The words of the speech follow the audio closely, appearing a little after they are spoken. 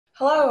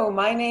Hello,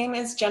 my name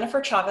is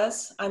Jennifer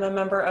Chavez. I'm a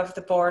member of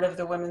the board of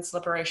the Women's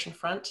Liberation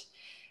Front.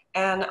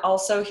 And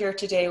also here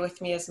today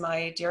with me is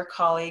my dear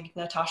colleague,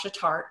 Natasha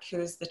Tart,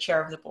 who is the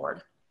chair of the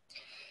board.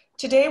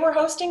 Today, we're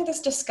hosting this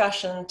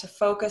discussion to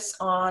focus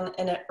on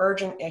an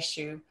urgent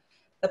issue: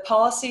 the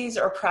policies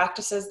or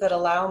practices that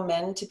allow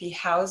men to be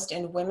housed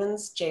in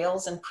women's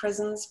jails and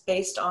prisons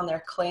based on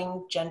their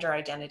claimed gender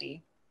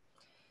identity.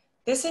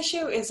 This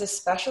issue is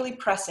especially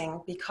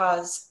pressing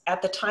because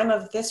at the time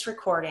of this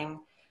recording,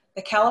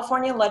 the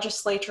California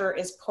legislature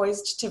is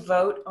poised to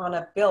vote on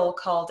a bill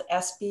called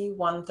SB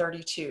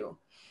 132,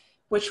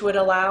 which would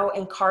allow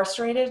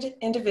incarcerated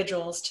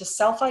individuals to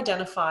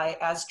self-identify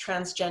as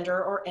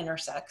transgender or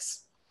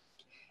intersex.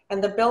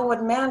 And the bill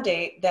would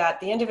mandate that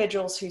the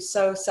individuals who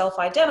so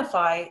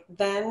self-identify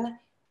then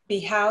be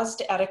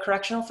housed at a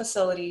correctional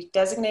facility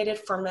designated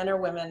for men or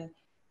women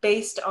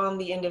based on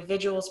the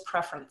individual's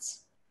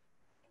preference.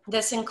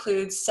 This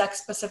includes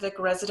sex-specific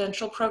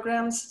residential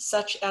programs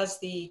such as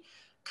the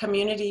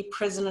Community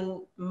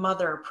Prison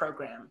Mother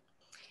Program.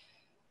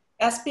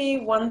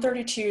 SB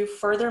 132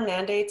 further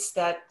mandates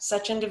that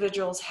such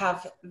individuals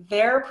have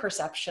their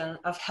perception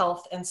of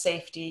health and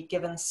safety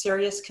given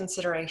serious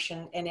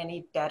consideration in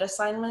any bed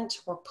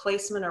assignment or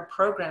placement or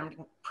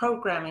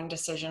programming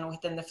decision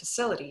within the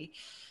facility,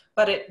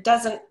 but it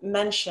doesn't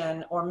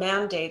mention or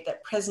mandate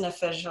that prison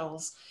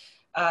officials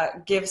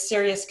give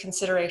serious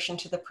consideration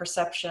to the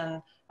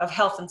perception of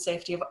health and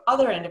safety of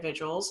other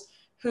individuals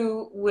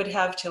who would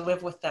have to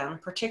live with them,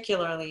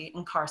 particularly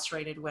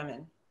incarcerated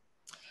women.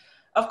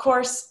 Of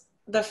course,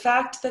 the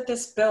fact that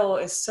this bill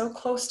is so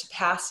close to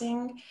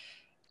passing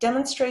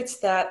demonstrates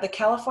that the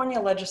California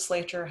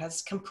legislature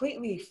has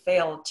completely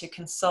failed to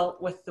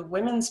consult with the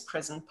women's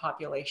prison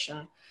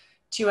population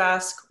to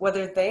ask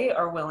whether they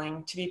are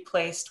willing to be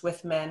placed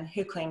with men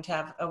who claim to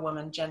have a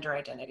woman gender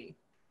identity.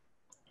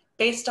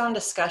 Based on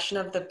discussion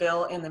of the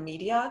bill in the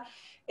media,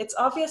 it's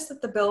obvious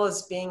that the bill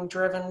is being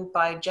driven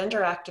by gender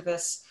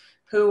activists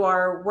who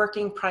are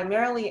working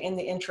primarily in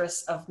the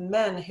interests of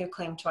men who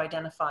claim to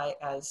identify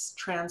as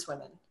trans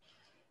women.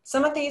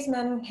 Some of these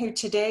men who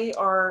today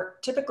are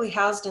typically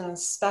housed in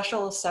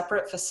special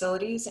separate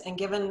facilities and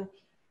given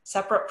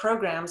separate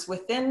programs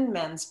within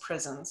men's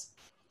prisons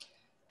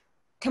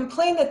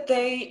complain that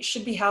they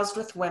should be housed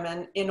with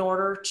women in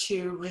order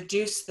to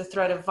reduce the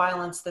threat of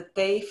violence that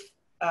they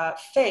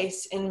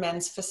face in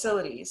men's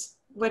facilities,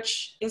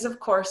 which is of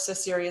course a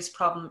serious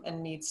problem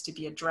and needs to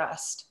be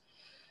addressed.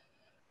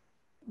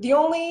 The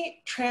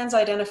only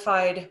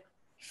trans-identified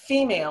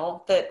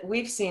female that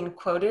we've seen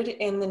quoted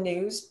in the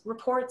news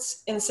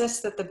reports insists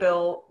that the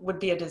bill would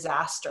be a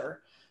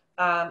disaster.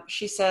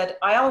 She said,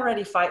 "I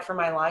already fight for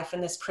my life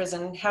in this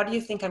prison. How do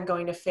you think I'm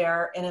going to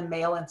fare in a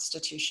male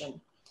institution?"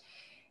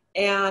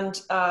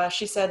 And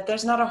she said,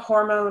 "There's not a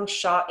hormone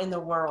shot in the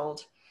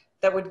world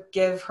that would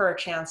give her a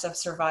chance of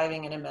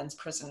surviving in a men's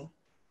prison."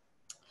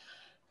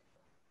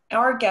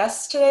 Our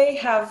guests today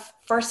have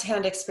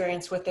firsthand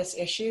experience with this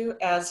issue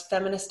as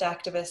feminist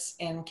activists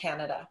in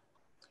Canada.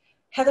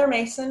 Heather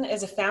Mason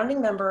is a founding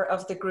member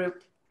of the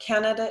group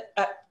Canadian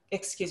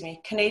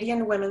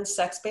Women's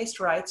Sex-Based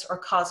Rights, or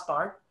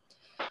COSBAR.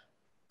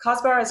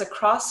 COSBAR is a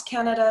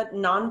cross-Canada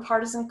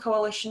nonpartisan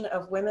coalition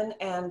of women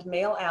and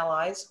male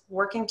allies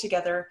working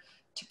together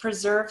to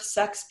preserve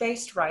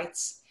sex-based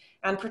rights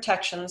and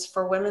protections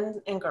for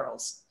women and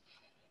girls.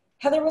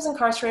 Heather was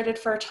incarcerated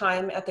for a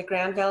time at the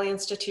Grand Valley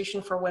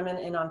Institution for Women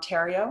in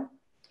Ontario.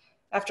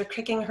 After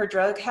kicking her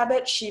drug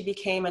habit, she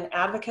became an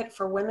advocate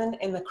for women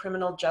in the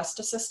criminal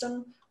justice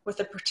system with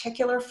a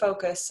particular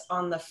focus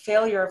on the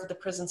failure of the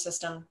prison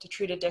system to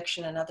treat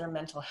addiction and other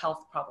mental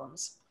health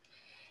problems,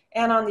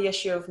 and on the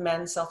issue of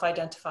men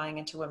self-identifying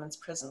into women's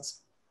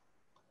prisons.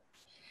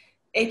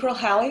 April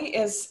Halley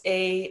is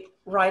a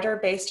writer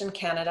based in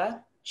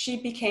Canada. She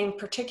became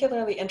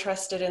particularly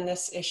interested in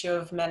this issue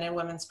of men and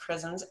women's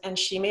prisons, and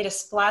she made a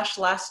splash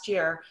last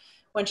year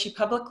when she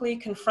publicly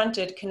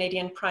confronted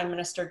Canadian Prime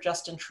Minister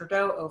Justin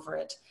Trudeau over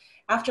it,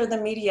 after the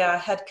media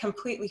had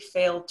completely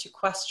failed to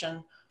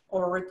question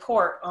or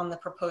report on the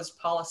proposed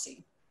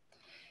policy.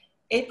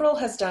 April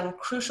has done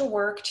crucial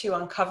work to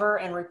uncover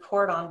and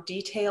report on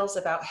details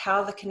about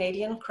how the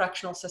Canadian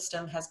correctional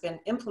system has been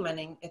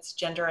implementing its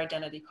gender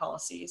identity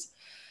policies,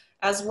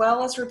 as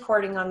well as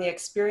reporting on the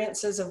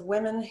experiences of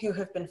women who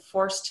have been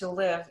forced to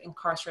live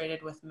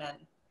incarcerated with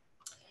men.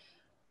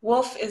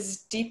 Wolf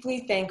is deeply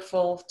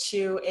thankful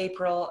to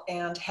April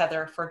and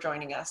Heather for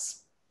joining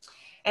us.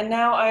 And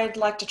now I'd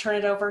like to turn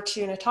it over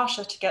to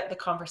Natasha to get the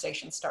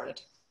conversation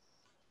started.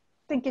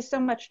 Thank you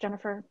so much,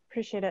 Jennifer.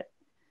 Appreciate it.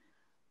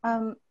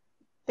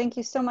 Thank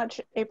you so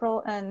much,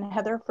 April and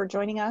Heather, for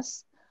joining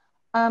us.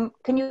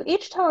 Can you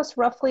each tell us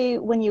roughly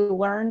when you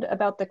learned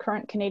about the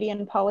current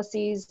Canadian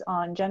policies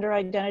on gender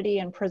identity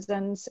in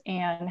prisons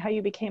and how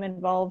you became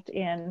involved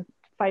in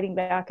fighting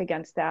back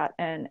against that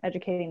and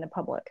educating the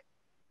public?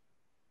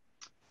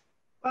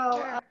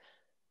 Well,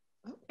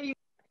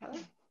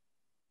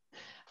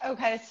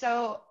 okay,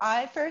 so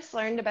I first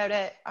learned about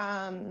it.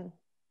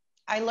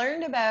 I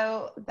learned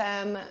about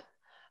them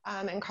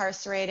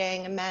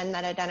incarcerating men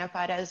that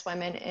identified as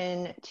women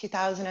in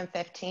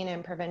 2015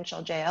 in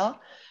provincial jail.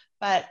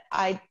 But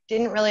I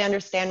didn't really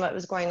understand what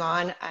was going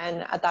on.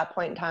 And at that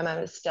point in time, I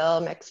was still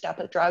mixed up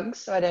with drugs,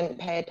 so I didn't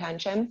pay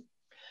attention.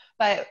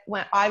 But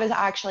when I was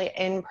actually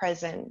in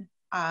prison,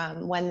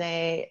 when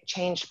they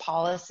changed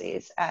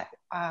policies at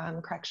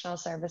Correctional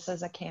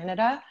Services of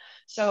Canada.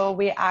 So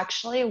we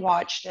actually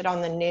watched it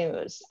on the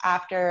news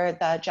after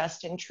the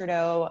Justin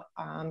Trudeau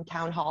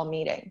town hall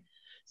meeting.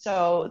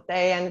 So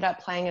they ended up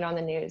playing it on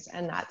the news,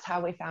 and that's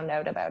how we found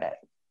out about it.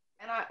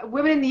 And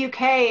women in the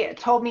UK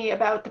told me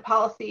about the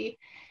policy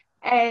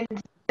and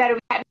that it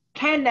was happening in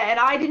Canada, and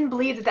I didn't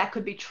believe that that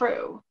could be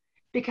true,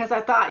 because I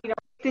thought, if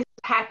this is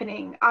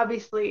happening,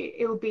 obviously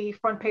it would be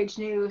front page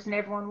news and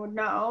everyone would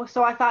know.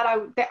 So I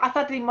thought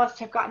they must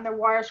have gotten their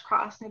wires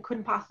crossed and it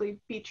couldn't possibly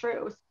be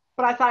true.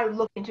 But I thought I would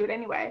look into it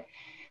anyway,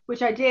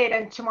 which I did.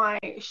 And to my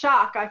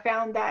shock, I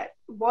found that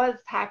was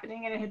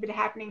happening, and it had been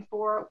happening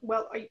for,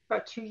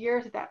 about 2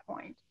 years at that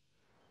point.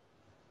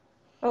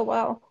 Oh,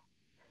 wow.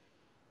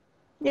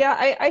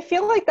 Yeah, I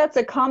feel like that's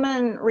a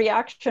common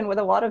reaction with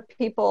a lot of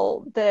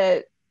people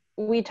that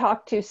we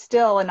talk to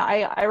still. And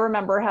I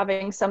remember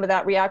having some of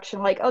that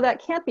reaction, like, oh,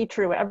 that can't be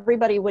true.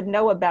 Everybody would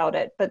know about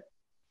it, but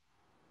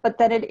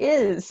then it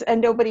is, and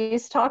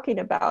nobody's talking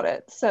about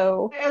it.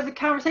 So it was a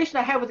conversation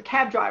I had with a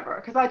cab driver,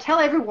 because I tell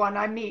everyone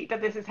I meet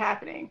that this is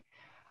happening.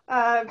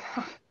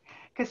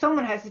 Because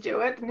someone has to do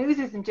it. The news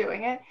isn't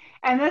doing it.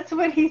 And that's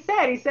what he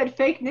said. He said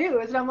fake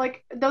news. And I'm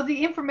like, though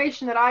the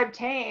information that I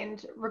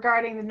obtained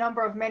regarding the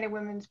number of men in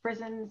women's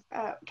prisons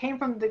came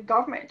from the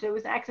government. It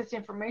was an access to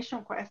information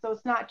request. So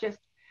it's not just,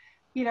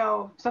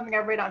 something I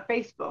read on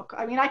Facebook.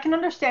 I mean, I can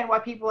understand why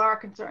people are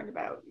concerned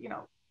about,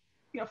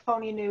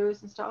 phony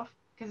news and stuff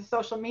because of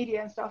social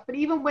media and stuff. But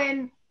even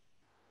when,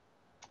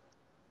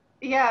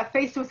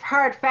 faced with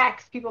hard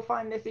facts, people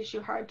find this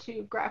issue hard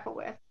to grapple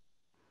with.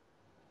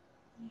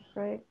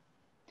 Right.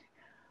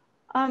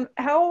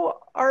 How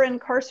are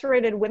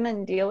incarcerated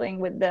women dealing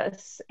with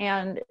this?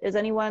 And is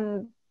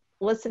anyone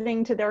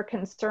listening to their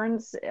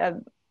concerns?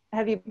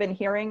 Have you been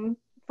hearing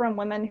from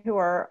women who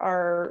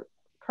are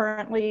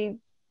currently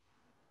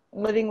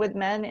living with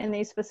men in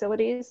these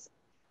facilities?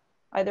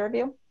 Either of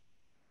you?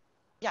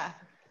 Yeah.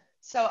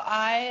 So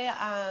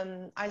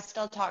I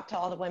still talk to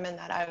all the women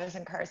that I was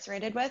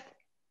incarcerated with.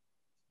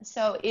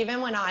 So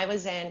even when I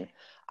was in,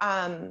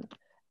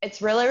 it's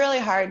really, really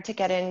hard to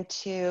get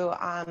into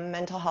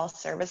mental health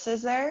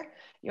services there.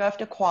 You have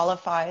to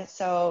qualify.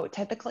 So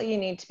typically you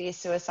need to be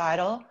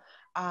suicidal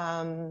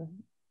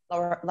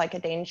or like a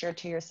danger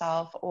to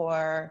yourself,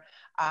 or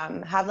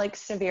have like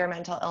severe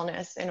mental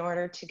illness in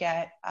order to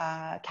get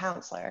a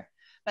counselor.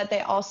 But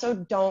they also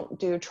don't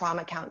do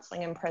trauma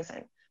counseling in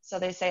prison. So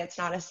they say it's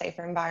not a safe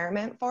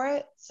environment for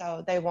it.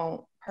 So they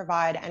won't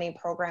provide any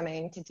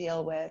programming to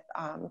deal with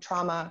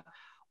trauma,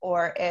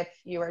 or if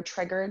you are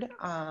triggered.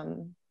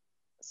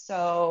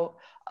 So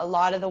a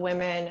lot of the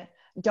women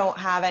don't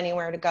have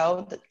anywhere to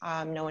go,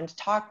 no one to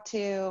talk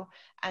to.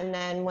 And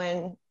then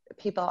when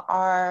people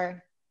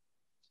are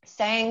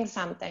saying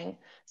something,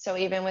 so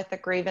even with the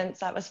grievance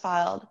that was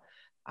filed,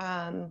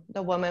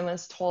 the woman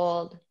was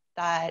told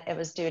that it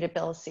was due to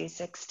Bill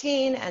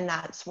C-16, and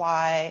that's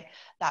why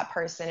that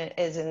person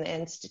is in the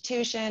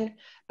institution.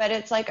 But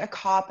it's like a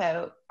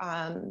cop-out.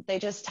 They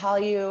just tell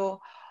you,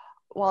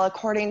 well,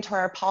 according to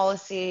our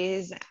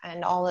policies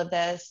and all of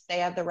this, they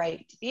have the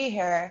right to be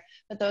here,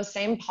 but those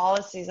same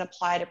policies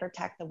apply to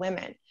protect the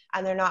women,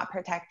 and they're not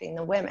protecting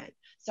the women.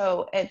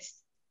 So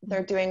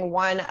they're doing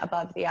one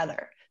above the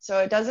other. So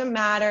it doesn't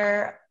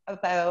matter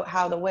about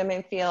how the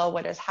women feel,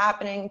 what is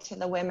happening to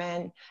the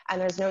women,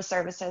 and there's no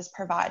services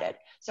provided.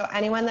 So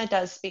anyone that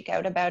does speak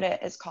out about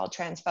it is called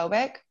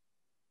transphobic.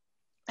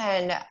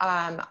 And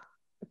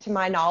to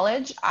my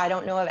knowledge, I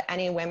don't know of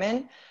any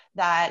women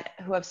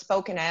who have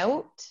spoken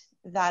out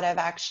that have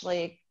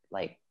actually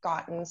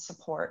gotten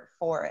support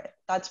for it.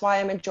 That's why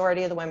a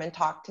majority of the women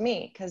talk to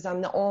me, because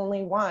I'm the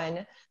only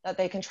one that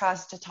they can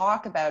trust to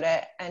talk about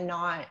it and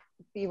not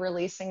be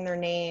releasing their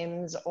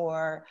names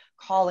or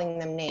calling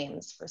them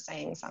names for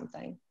saying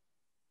something.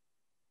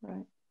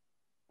 Right.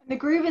 The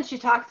grievance she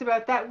talks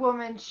about, that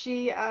woman,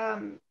 she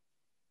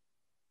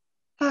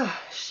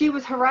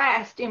was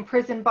harassed in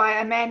prison by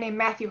a man named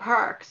Matthew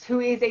Harks, who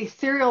is a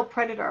serial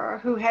predator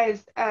who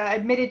has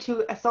admitted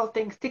to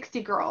assaulting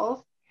 60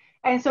 girls.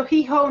 And so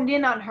he honed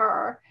in on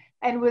her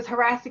and was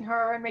harassing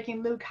her and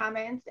making lewd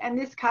comments. And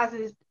this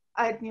causes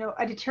a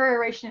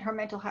deterioration in her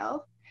mental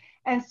health.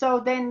 And so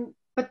then,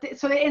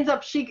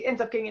 she ends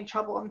up getting in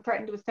trouble and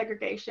threatened with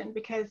segregation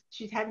because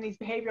she's having these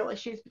behavioral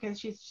issues because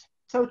she's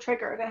so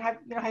triggered and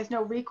has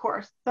no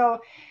recourse. So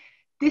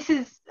this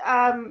is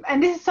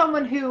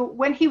someone who,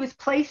 when he was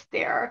placed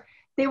there,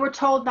 they were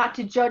told not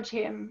to judge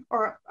him,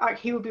 or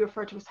he would be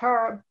referred to as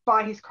her,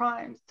 by his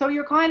crimes. So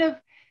you're kind of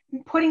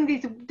putting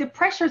the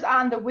pressures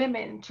on the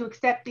women to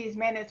accept these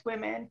men as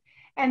women,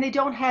 and they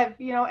don't have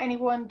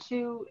anyone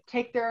to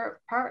take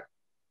their part.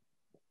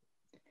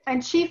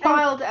 And she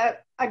filed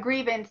a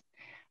grievance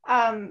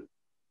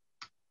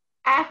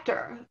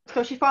after,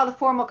 so she filed a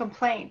formal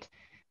complaint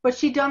but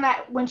she'd done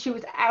that when she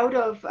was out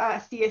of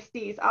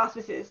CSC's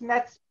auspices. And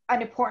that's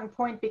an important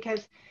point,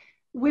 because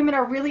women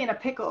are really in a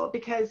pickle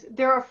because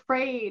they're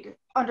afraid,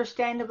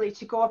 understandably,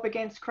 to go up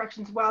against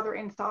corrections while they're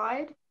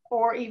inside,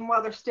 or even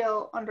while they're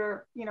still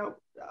under,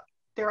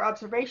 their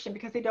observation,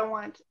 because they don't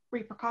want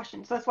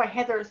repercussions. So that's why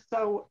Heather is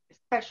so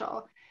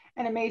special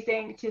and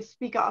amazing to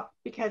speak up,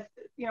 because,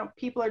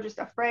 people are just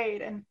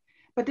afraid.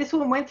 But this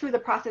one went through the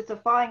process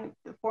of filing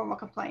the formal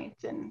complaint,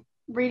 and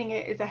reading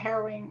it is a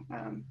harrowing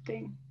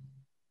thing.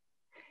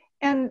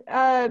 And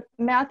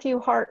Matthew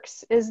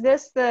Harks, is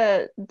this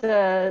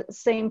the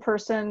same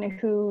person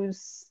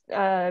who's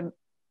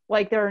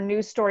like, there are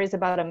news stories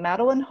about a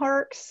Madeline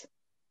Harks?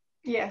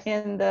 Yes.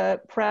 In the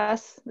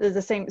press? Is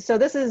the same. So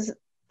this is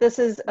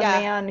a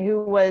man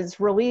who was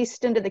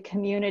released into the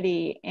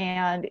community,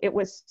 and it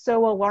was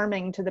so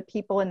alarming to the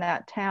people in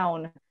that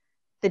town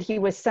that he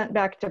was sent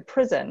back to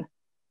prison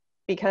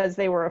because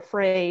they were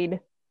afraid,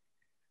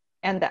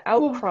 and the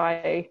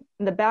outcry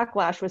and the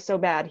backlash was so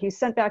bad. He was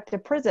sent back to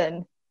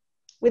prison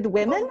with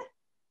women?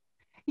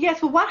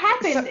 Yes, well, what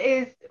happened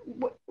is,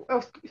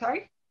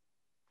 sorry?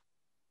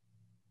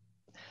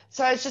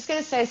 So I was just going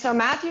to say, so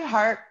Matthew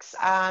Harks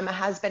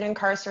has been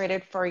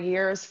incarcerated for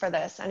years for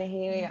this, and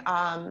he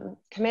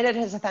committed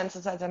his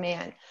offenses as a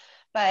man.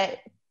 But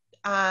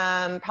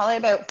probably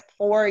about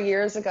 4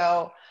 years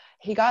ago,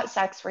 he got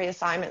sex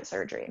reassignment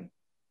surgery.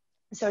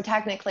 So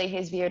technically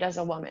he's viewed as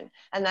a woman.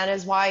 And that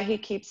is why he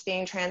keeps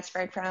being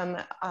transferred from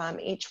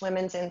each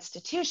women's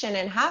institution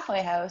in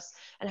Halfway House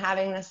and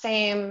having the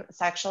same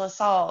sexual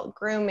assault,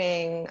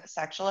 grooming,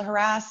 sexual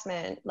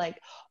harassment,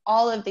 like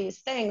all of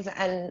these things.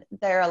 And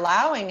they're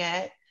allowing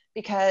it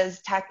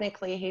because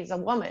technically he's a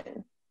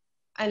woman.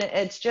 And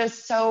it's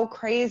just so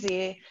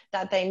crazy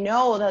that they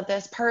know that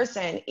this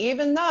person,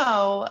 even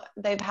though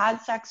they've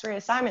had sex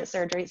reassignment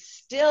surgery,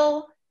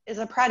 still is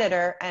a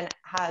predator and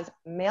has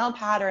male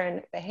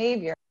pattern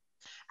behavior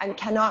and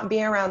cannot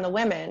be around the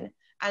women,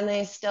 and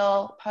they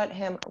still put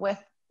him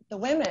with the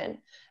women.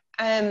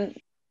 And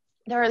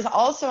there is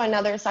also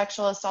another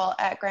sexual assault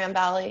at Grand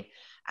Valley,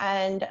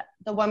 and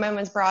the woman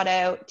was brought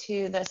out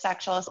to the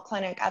sexual assault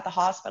clinic at the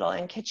hospital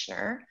in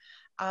Kitchener.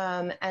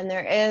 And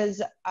it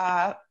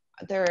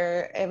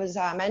was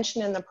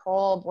mentioned in the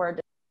parole board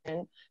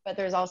decision, but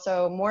there's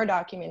also more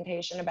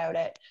documentation about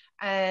it.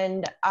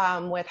 And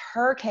with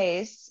her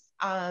case,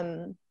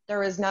 there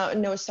was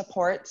no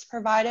supports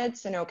provided,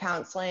 so no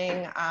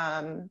counseling,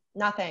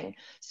 nothing.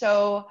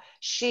 So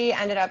she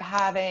ended up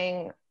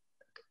having,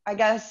 I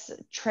guess,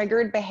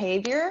 triggered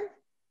behavior.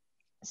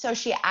 So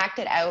she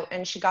acted out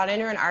and she got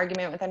into an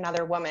argument with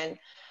another woman.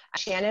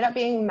 She ended up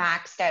being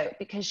maxed out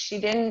because she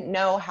didn't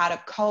know how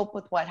to cope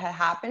with what had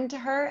happened to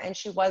her, and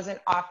she wasn't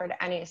offered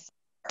any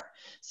support.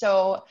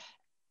 So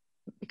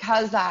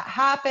because that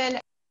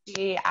happened,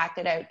 she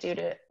acted out due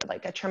to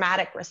like a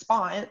traumatic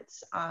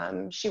response.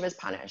 She was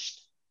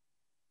punished.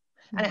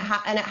 And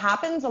it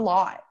happens a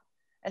lot.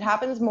 It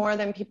happens more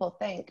than people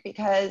think,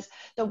 because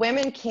the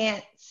women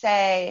can't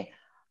say,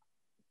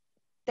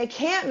 they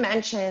can't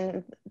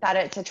mention that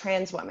it's a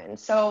trans woman.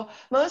 So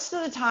most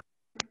of the time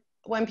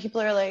when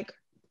people are like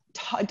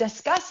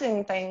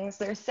discussing things,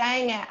 they're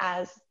saying it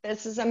as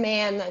this is a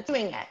man that's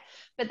doing it.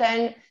 But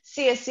then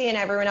CSC and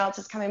everyone else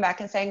is coming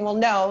back and saying, well,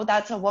 no,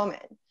 that's a woman.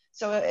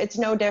 So it's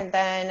no different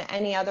than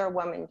any other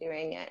woman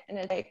doing it. And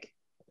it's like,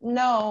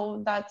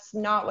 no, that's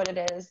not what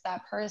it is.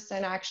 That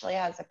person actually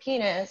has a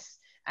penis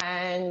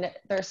and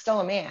they're still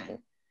a man.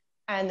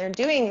 And they're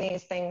doing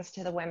these things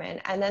to the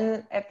women. And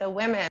then if the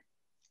women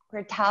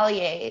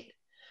retaliate,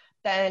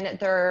 then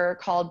they're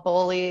called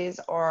bullies,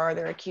 or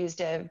they're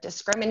accused of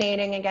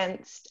discriminating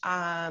against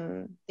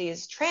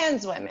these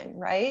trans women,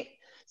 right?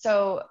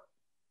 So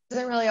there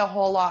isn't really a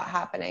whole lot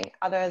happening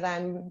other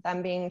than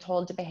them being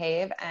told to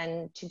behave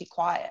and to be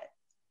quiet.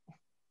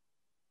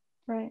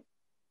 Right.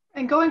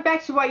 And going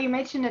back to what you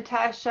mentioned,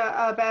 Natasha,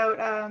 about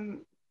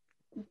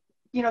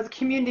the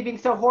community being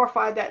so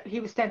horrified that he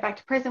was sent back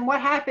to prison,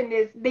 what happened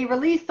is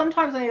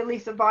sometimes when they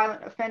release a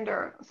violent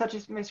offender, such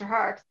as Mr.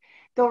 Harks,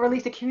 they'll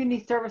release a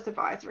community service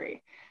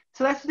advisory.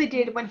 So that's what they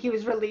did when he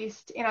was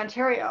released in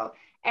Ontario.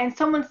 And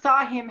someone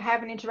saw him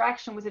have an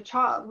interaction with a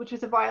child, which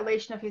was a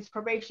violation of his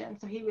probation.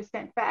 So he was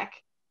sent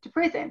back to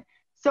prison.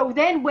 So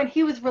then when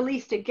he was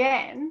released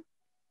again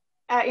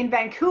in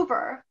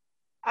Vancouver,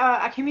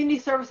 a community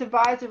service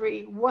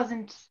advisory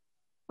wasn't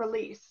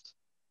released.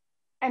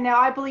 And now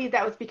I believe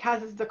that was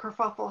because of the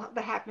kerfuffle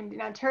that happened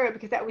in Ontario,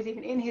 because that was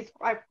even in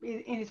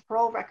his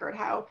parole record,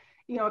 how,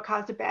 it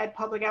caused a bad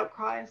public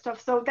outcry and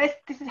stuff. So this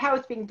is how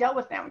it's being dealt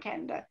with now in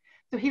Canada.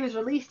 So he was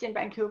released in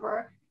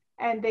Vancouver,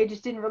 and they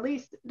just didn't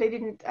release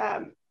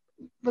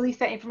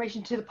that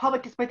information to the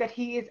public, despite that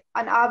he is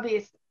an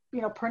obvious,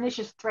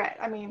 pernicious threat.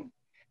 I mean,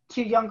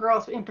 to young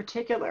girls in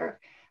particular.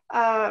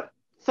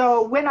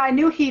 So when I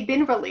knew he'd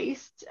been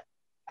released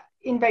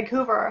in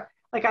Vancouver,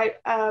 like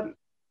I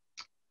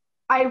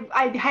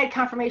had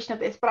confirmation of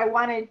this, but I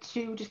wanted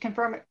to just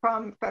confirm it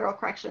from federal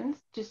corrections,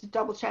 just to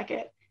double check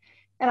it.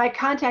 And I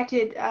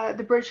contacted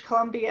the British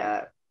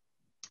Columbia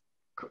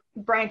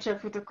branch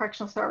of the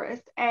correctional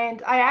service.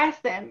 And I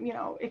asked them, you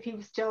know, if he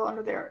was still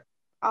under their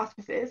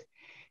auspices.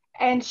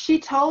 And she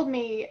told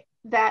me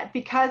that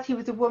because he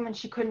was a woman,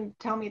 she couldn't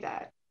tell me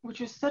that, which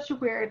was such a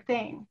weird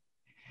thing.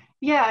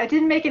 Yeah, it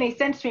didn't make any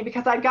sense to me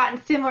because I'd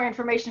gotten similar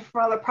information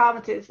from other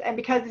provinces, and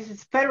because this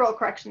is federal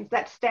corrections,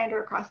 that's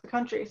standard across the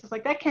country. So it's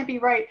like, that can't be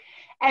right.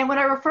 And when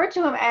I referred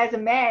to him as a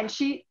man,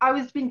 I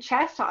was being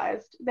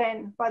chastised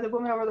then by the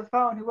woman over the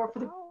phone who worked for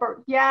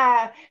the,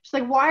 yeah. She's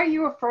like, why are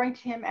you referring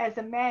to him as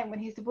a man when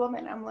he's a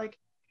woman? I'm like,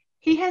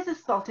 he has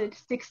assaulted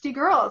 60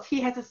 girls. He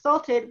has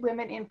assaulted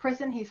women in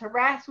prison. He's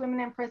harassed women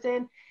in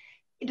prison.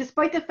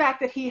 Despite the fact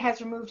that he has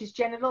removed his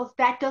genitals,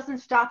 that doesn't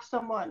stop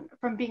someone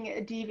from being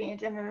a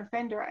deviant and an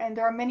offender. And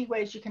there are many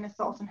ways you can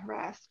assault and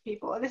harass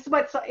people. This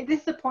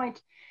is the point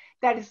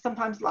that is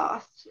sometimes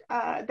lost,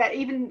 that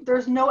even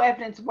there's no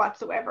evidence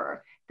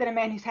whatsoever that a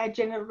man who's had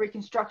genital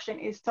reconstruction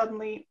is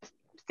suddenly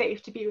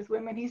safe to be with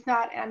women. He's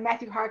not, and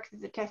Matthew Harks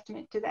is a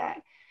testament to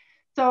that.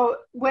 So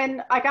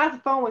when I got off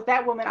the phone with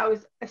that woman, I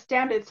was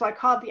astounded. So I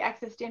called the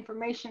Access to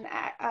Information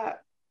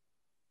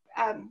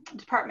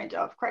Department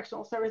of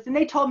Correctional Service, and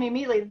they told me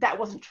immediately that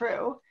wasn't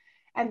true,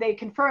 and they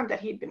confirmed that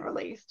he'd been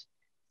released.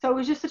 So it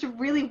was just such a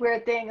really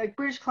weird thing. Like,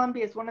 British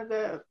Columbia is one of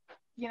the,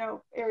 you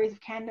know, areas of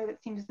Canada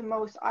that seems the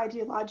most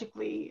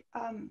ideologically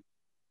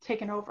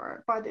taken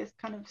over by this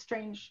kind of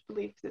strange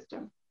belief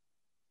system.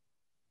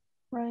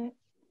 Right.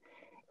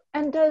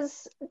 And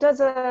does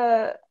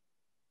a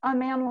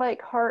man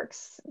like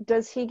Harks,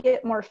 does he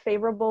get more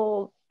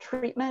favorable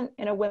treatment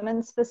in a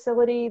women's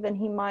facility than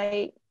he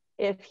might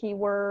if he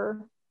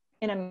were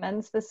in a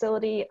men's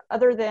facility,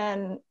 other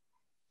than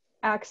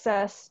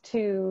access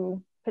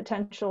to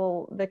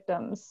potential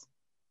victims?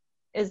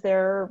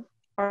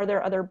 Are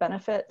there other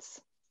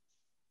benefits?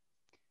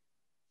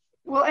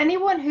 Well,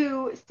 anyone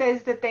who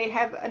says that they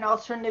have an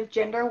alternative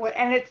gender,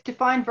 and it's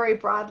defined very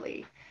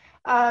broadly,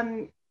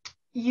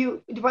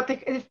 what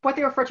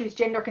they refer to as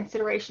gender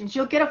considerations,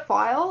 you'll get a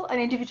file, an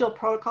individual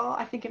protocol,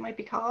 I think it might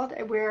be called,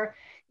 where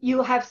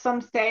you'll have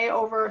some say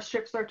over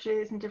strip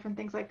searches and different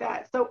things like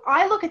that. So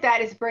I look at that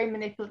as very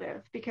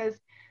manipulative, because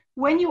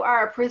when you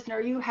are a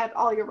prisoner, you have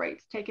all your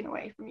rights taken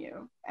away from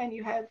you and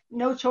you have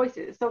no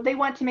choices. So they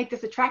want to make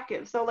this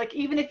attractive. So like,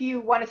 even if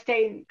you want to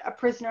stay in a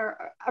prison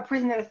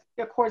that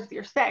accords with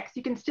your sex,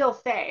 you can still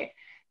say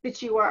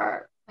that you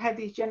have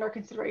these gender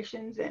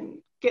considerations and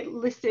get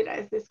listed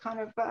as this kind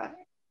of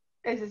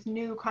as this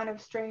new kind of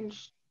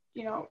strange,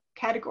 you know,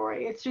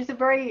 category. It's just a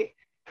very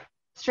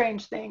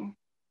strange thing.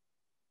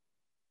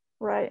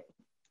 Right.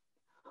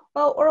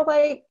 Well, or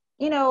like,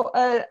 you know,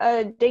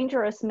 a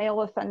dangerous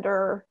male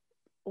offender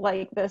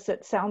like this,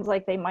 it sounds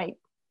like they might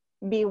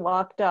be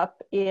locked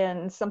up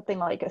in something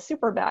like a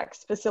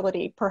supermax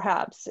facility,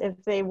 perhaps,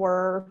 if they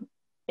were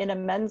in a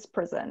men's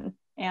prison.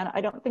 And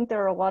I don't think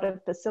there are a lot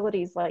of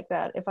facilities like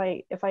that, if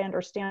I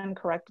understand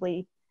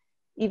correctly,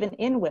 even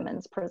in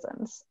women's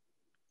prisons.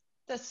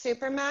 The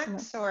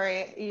supermax,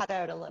 sorry, you cut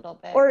out a little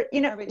bit. Or,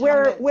 you know,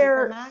 where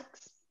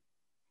supermax?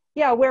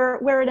 Yeah,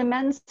 where in a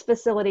men's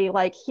facility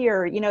like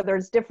here, you know,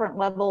 there's different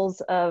levels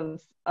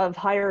of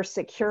higher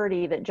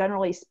security that,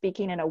 generally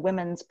speaking, in a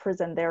women's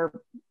prison there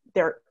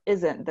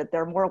isn't. That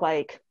they're more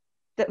like,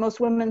 that most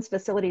women's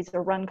facilities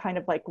are run kind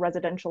of like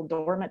residential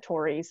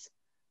dormitories,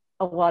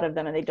 a lot of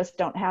them, and they just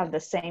don't have the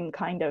same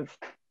kind of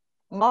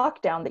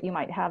lockdown that you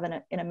might have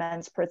in a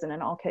men's prison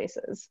in all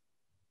cases.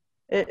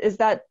 Is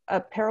that a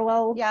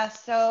parallel? Yeah,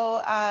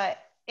 so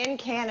in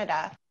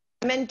Canada,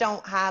 women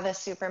don't have a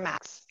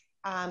supermax.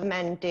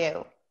 Men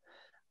do.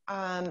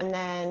 And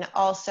then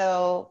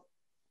also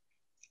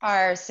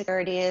our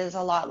security is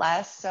a lot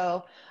less.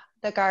 So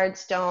the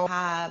guards don't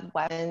have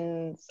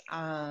weapons,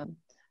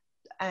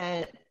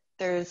 and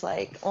there's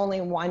like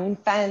only one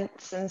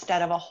fence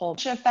instead of a whole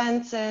bunch of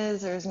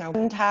fences. There's no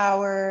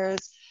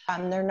towers.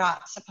 They're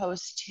not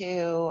supposed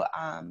to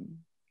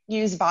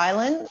use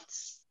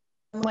violence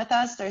with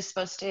us. They're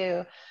supposed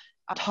to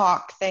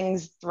talk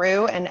things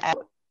through and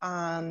out.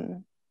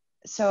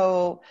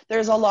 So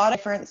there's a lot of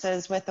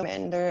differences with the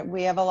women.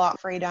 We have a lot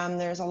of freedom.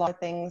 There's a lot of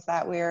things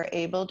that we're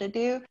able to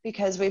do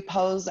because we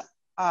pose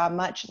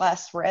much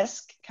less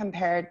risk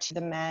compared to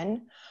the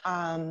men.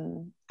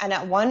 And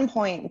at one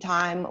point in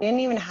time, we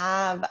didn't even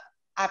have,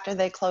 after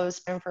they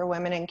closed for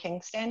women in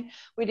Kingston,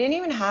 we didn't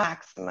even have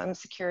maximum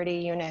security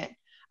unit.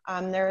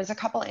 There was a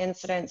couple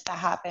incidents that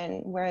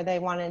happened where they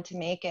wanted to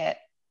make it.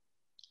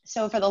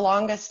 So for the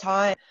longest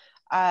time,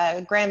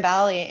 Grand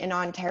Valley in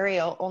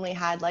Ontario only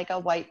had like a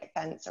white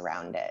fence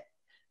around it.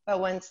 But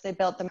once they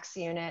built the max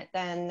unit,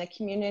 then the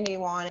community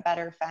wanted a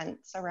better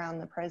fence around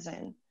the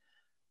prison.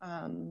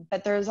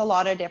 But there's a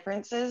lot of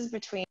differences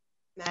between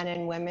men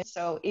and women.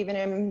 So even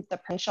in the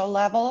provincial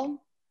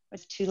level,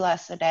 with 2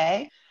 less a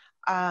day,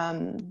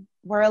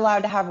 we're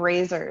allowed to have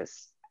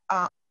razors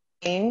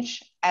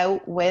change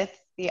out with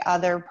the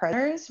other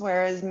prisoners,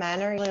 whereas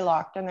men are usually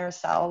locked in their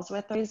cells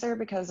with a razor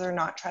because they're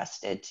not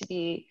trusted to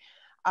be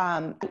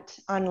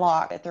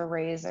unlocked at their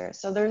razor.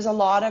 So there's a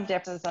lot of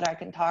differences that I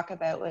can talk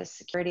about with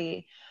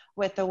security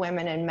with the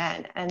women and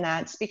men, and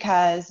that's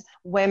because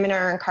women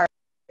are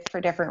incarcerated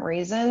for different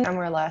reasons and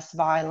were less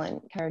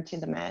violent compared to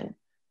the men.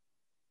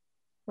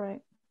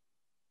 Right.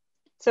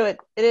 So it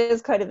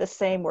is kind of the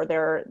same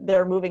where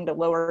they're moving to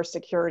lower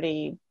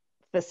security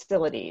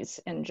facilities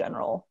in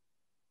general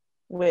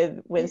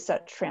with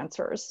such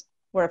transfers,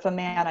 where if a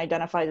man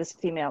identifies as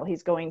female,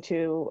 he's going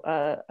to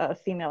a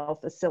female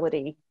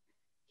facility,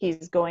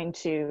 he's going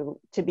to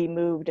be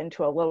moved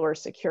into a lower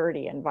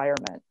security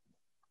environment,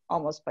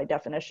 almost by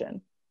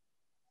definition.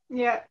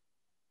 Yeah.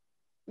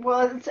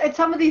 Well, at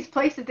some of these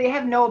places, they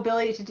have no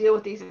ability to deal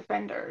with these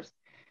offenders.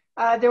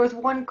 There was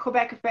one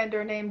Quebec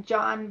offender named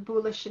John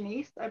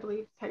Boulachiniste, I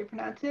believe is how you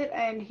pronounce it,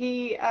 and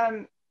he's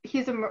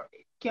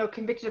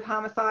convicted of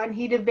homicide, and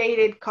he'd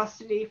evaded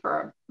custody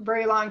for a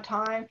very long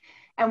time.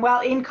 And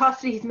while in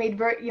custody, he's made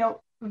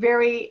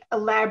very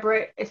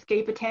elaborate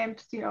escape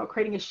attempts,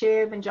 creating a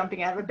shiv and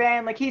jumping out of a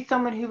van. Like, he's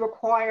someone who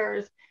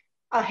requires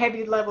a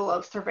heavy level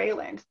of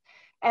surveillance.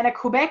 And a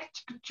Quebec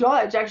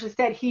judge actually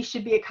said he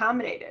should be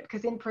accommodated,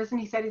 because in prison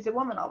he said he's a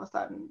woman all of a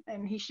sudden,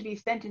 and he should be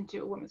sent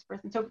into a women's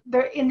prison. So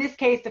in this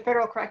case, the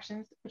federal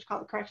corrections, which is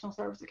called the Correctional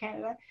Service of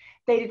Canada,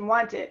 they didn't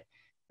want it.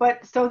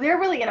 But so they're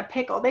really in a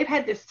pickle. They've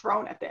had this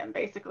thrown at them,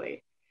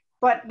 basically.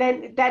 But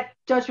then that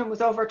judgment was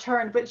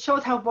overturned. But it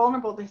shows how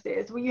vulnerable this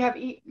is. When you have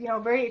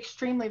very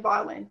extremely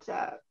violent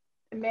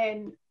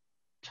men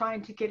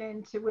trying to get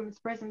into women's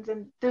prisons,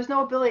 and there's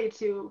no ability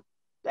to,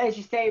 as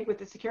you say, with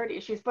the security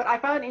issues. But I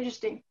found it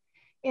interesting.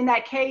 In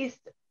that case,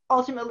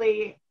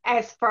 ultimately,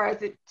 as far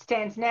as it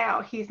stands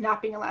now, he's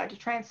not being allowed to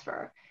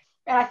transfer.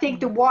 And I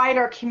think the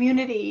wider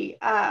community,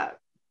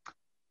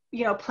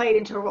 played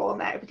into a role in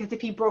that, because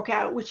if he broke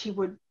out, which he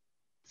would,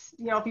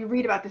 if you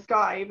read about this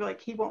guy, you'd be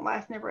like, he won't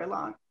last never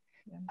long.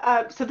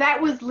 Yeah. So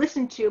that was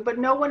listened to, but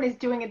no one is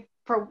doing it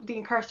for the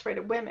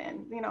incarcerated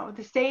women.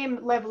 The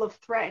same level of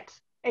threat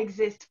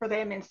exists for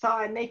them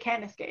inside, and they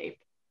can't escape,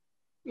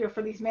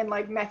 for these men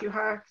like Matthew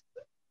Harks.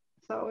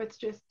 So it's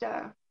just,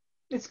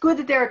 it's good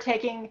that they're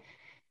taking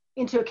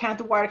into account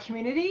the wider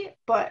community,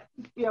 but,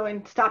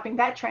 in stopping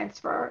that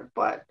transfer,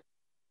 but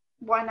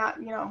why not,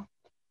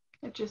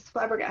 it just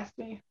flabbergasted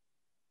me.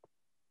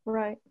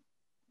 Right.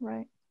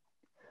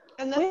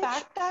 And the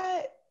fact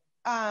that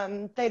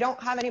they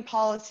don't have any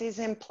policies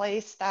in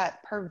place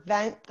that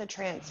prevent the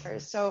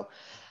transfers. So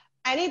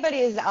anybody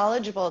is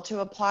eligible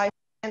to apply for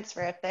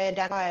transfer if they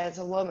identify as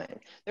a woman.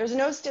 There's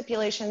no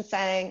stipulation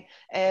saying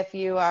if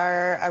you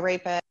are a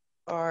rapist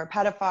or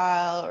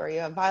pedophile or you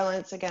have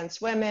violence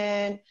against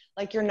women,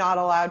 like, you're not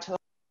allowed to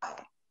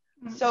apply.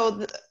 Mm-hmm.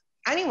 So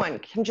anyone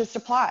can just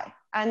apply.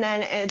 And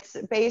then it's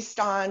based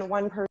on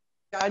one person's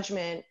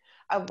judgment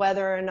of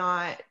whether or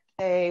not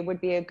they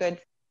would be a good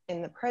fit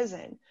in the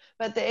prison.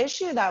 But the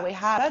issue that we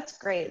have, that's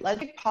great.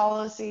 Let's make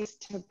policies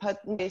to put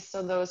in place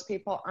so those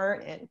people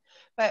aren't in.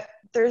 But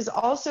there's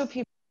also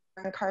people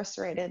who are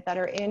incarcerated that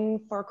are in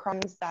for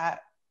crimes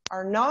that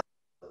are not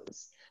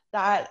those,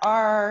 that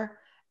are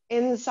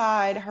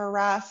inside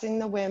harassing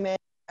the women,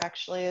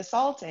 actually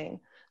assaulting.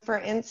 For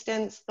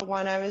instance, the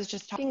one I was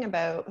just talking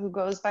about, who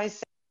goes by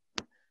Sam.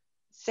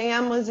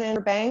 Sam was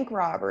in bank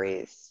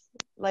robberies.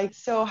 Like,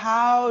 so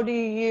how do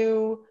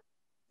you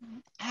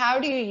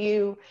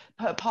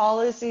put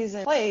policies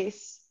in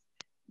place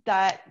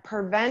that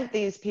prevent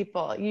these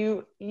people?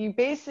 You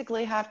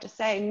basically have to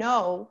say,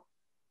 no,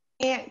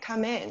 can't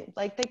come in.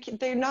 Like,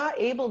 they're not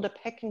able to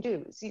pick and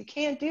choose. You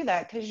can't do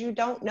that, because you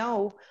don't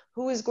know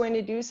who is going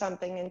to do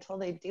something until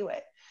they do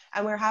it.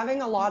 And we're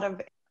having a lot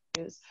of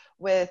issues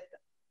with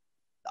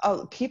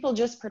people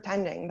just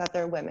pretending that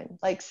they're women.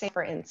 Like, say,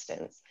 for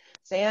instance,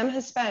 Sam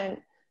has spent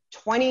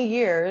 20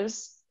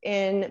 years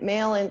in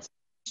male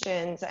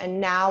institutions, and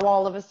now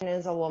all of a sudden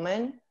is a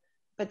woman,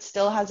 but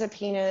still has a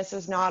penis,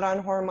 is not on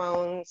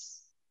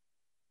hormones.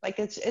 Like,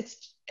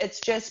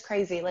 it's just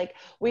crazy. Like,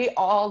 we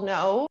all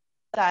know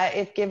that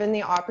if given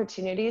the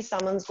opportunity,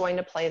 someone's going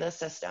to play the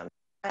system.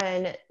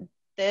 And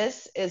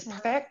this is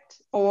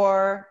perfect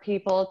for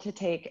people to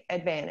take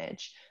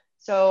advantage.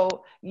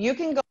 So you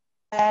can go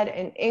ahead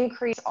and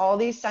increase all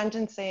these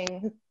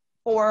sentencing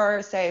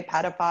for, say,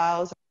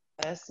 pedophiles,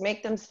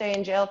 make them stay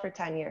in jail for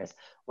 10 years.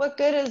 What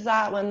good is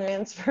that when they're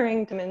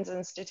transferring to men's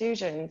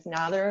institutions?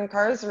 Now they're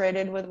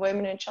incarcerated with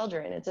women and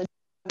children. It's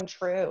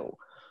untrue.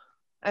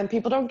 And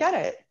people don't get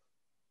it.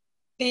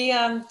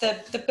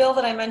 The bill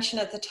that I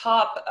mentioned at the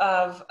top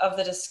of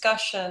the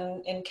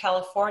discussion in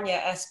California,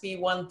 SB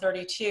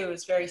 132,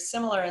 is very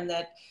similar in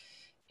that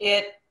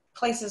it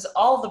places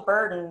all the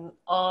burden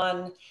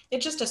on,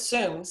 it just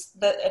assumes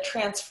that a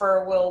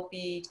transfer will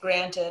be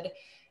granted,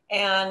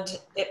 and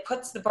it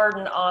puts the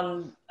burden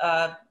on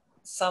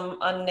some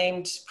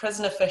unnamed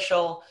prison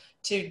official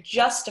to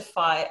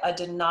justify a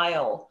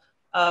denial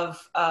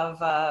of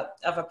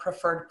a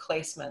preferred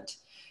placement.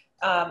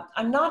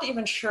 I'm not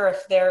even sure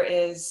if there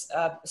is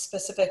a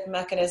specific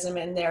mechanism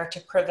in there to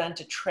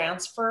prevent a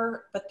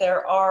transfer, but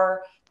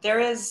there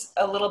is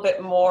a little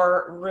bit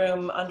more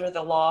room under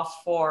the law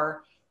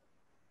for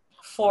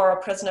a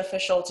prison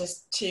official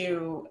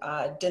to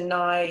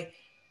deny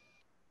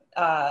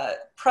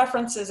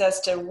preferences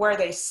as to where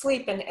they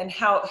sleep and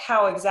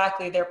how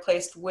exactly they're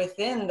placed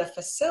within the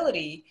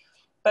facility.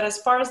 But as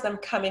far as them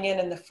coming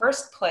in the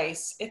first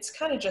place, it's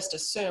kind of just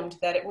assumed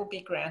that it will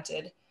be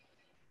granted.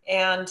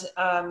 And,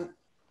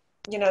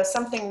 you know,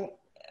 something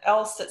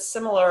else that's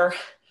similar,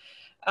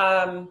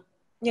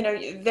 you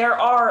know, there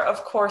are,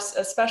 of course,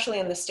 especially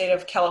in the state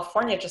of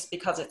California, just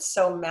because it's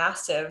so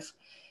massive,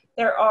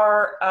 there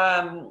are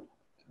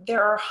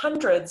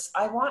hundreds,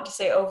 I want to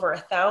say over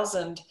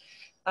 1,000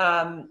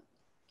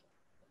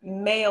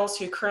 males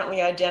who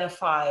currently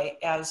identify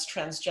as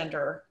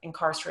transgender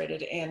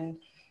incarcerated in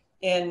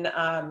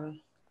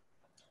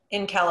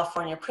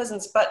California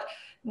prisons, but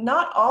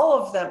not all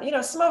of them. You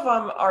know, some of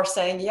them are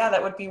saying, yeah,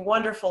 that would be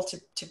wonderful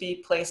to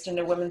be placed in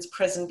a women's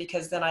prison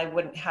because then I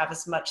wouldn't have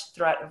as much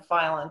threat of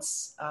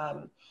violence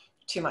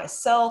to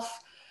myself.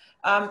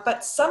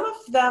 But some of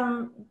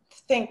them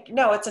think,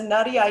 no, it's a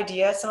nutty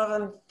idea. Some of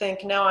them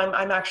think, no,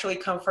 I'm actually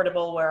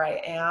comfortable where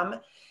I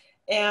am.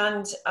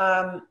 And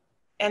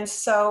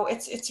so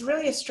it's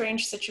really a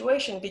strange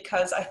situation,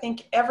 because I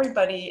think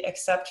everybody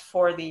except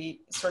for the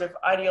sort of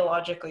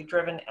ideologically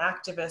driven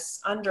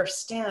activists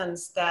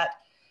understands that,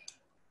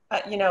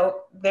 you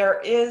know,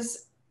 there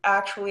is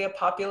actually a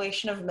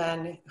population of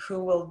men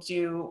who will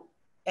do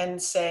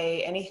and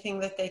say anything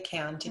that they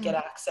can to get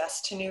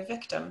access to new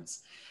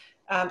victims.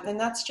 And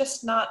that's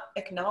just not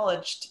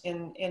acknowledged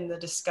in the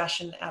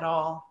discussion at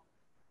all.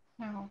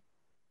 No,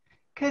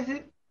 because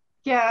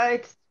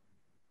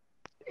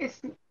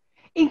it's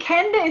in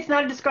Canada, it's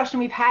not a discussion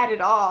we've had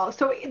at all.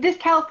 So this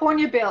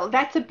California bill,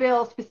 that's a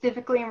bill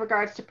specifically in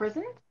regards to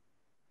prisons.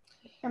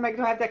 Do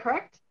I have that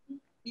correct?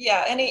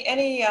 Yeah,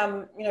 any you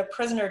know,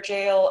 prison or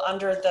jail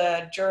under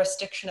the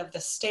jurisdiction of the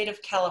state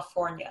of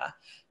California.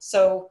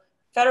 So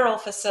federal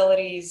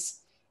facilities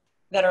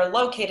that are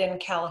located in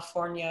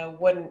California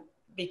wouldn't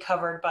be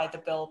covered by the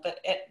bill,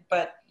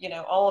 but you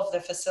know, all of the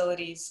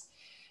facilities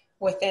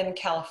within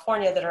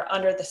California that are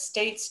under the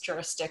state's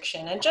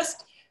jurisdiction. And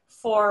just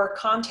for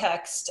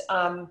context,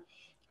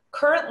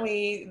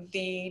 currently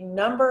the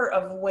number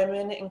of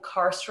women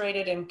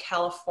incarcerated in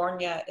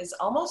California is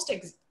almost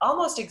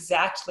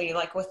exactly,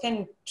 like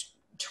within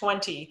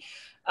 20,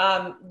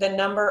 the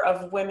number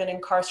of women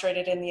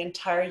incarcerated in the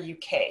entire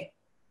UK.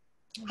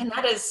 And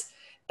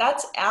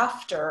that's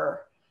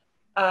after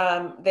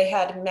they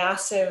had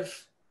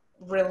massive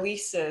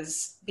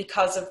releases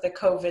because of the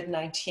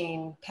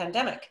COVID-19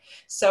 pandemic.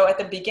 So at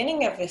the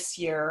beginning of this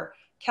year,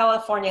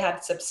 California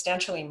had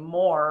substantially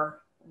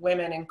more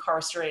women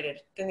incarcerated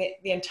than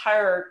the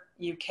entire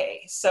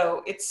UK.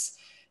 So it's,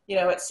 you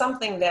know, it's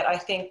something that I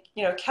think,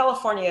 you know,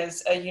 California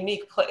is a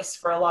unique place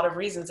for a lot of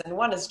reasons. And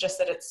one is just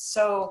that it's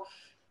so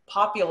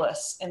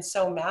populous and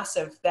so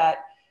massive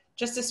that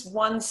just this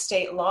one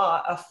state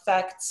law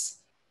affects,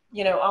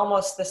 you know,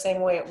 almost the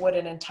same way it would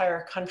an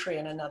entire country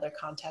in another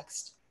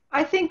context.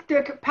 I think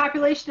the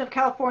population of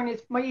California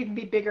might even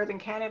be bigger than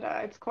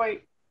Canada. It's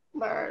quite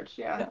large,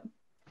 yeah.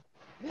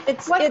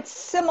 It's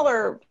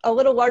similar, a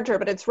little larger,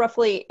 but it's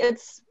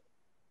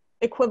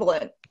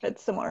equivalent.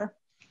 It's similar.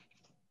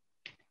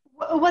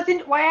 Why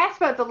I asked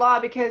about the law,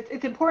 because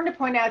it's important to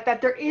point out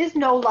that there is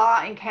no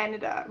law in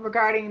Canada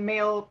regarding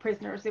male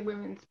prisoners in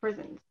women's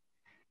prisons.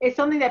 It's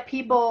something that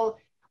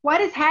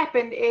what has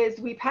happened is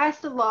we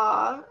passed a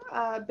law,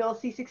 Bill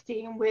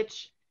C-16,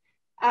 which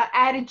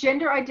added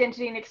gender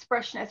identity and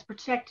expression as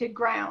protected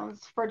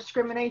grounds for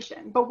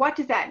discrimination. But what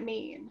does that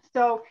mean?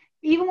 So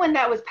even when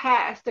that was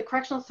passed, the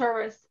Correctional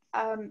Service,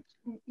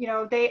 you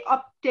know, they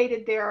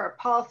updated their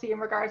policy in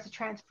regards to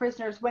trans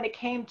prisoners when it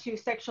came to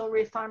sexual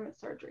reassignment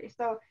surgery.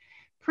 So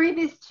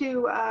previous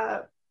to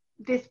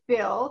this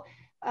bill,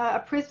 a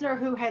prisoner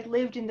who had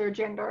lived in their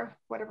gender,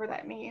 whatever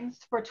that means,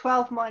 for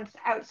 12 months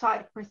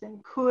outside of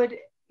prison could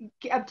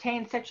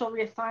obtain sexual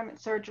reassignment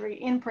surgery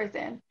in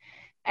prison,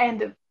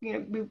 and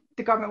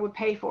the government would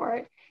pay for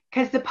it,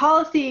 because the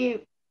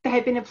policy that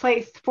had been in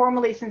place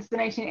formally since the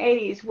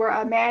 1980s, where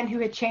a man who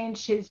had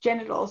changed his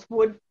genitals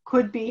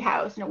could be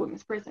housed in a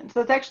women's prison.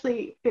 So it's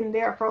actually been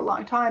there for a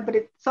long time, but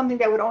it's something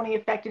that would only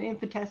affect an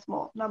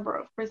infinitesimal number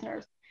of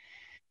prisoners.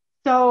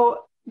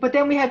 So, but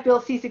then we have Bill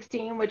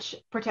C-16, which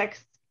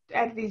protects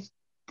these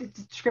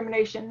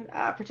discrimination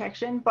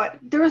protection, but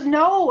there is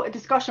no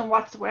discussion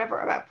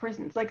whatsoever about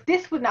prisons. Like,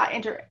 this would not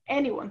enter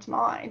anyone's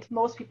mind.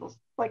 Most people's,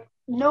 like,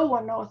 no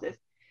one knows this.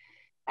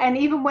 And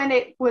even when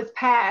it was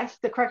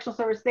passed, the Correctional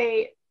Service,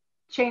 they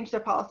changed their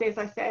policy, as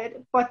I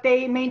said, but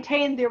they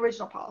maintained the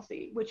original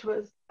policy, which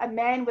was a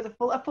man with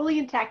a fully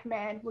intact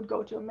man would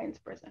go to a men's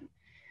prison.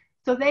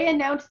 So they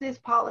announced this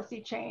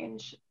policy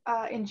change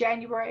in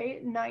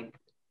January 9th,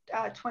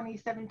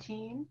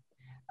 2017,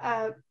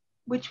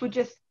 which would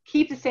just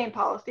keep the same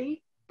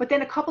policy. But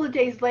then a couple of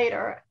days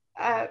later,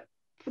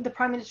 the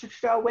Prime Minister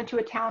Trudeau went to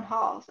a town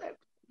hall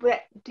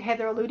that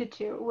Heather alluded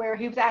to, where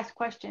he was asked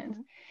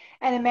questions.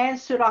 And a man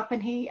stood up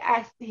and he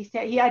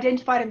said he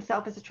identified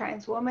himself as a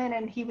trans woman,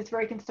 and he was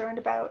very concerned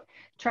about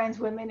trans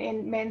women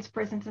in men's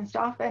prisons and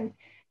stuff. And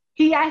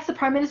he asked the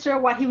Prime Minister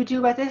what he would do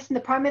about this, and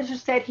the Prime Minister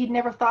said he'd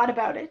never thought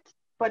about it,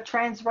 but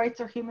trans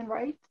rights are human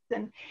rights,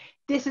 and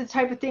this is the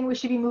type of thing we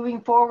should be moving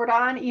forward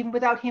on, even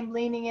without him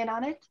leaning in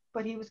on it.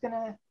 But he was going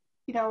to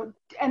you know,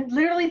 and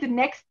literally the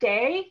next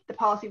day, the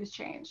policy was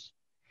changed.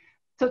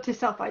 So to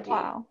self-ID.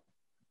 Wow.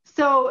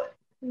 So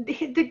and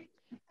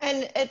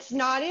it's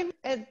not even,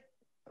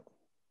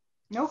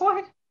 no, go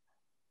ahead.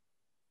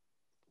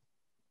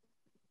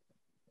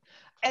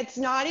 it's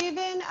not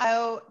even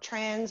about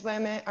trans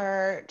women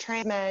or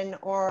trans men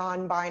or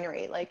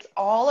non-binary. Like, it's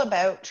all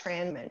about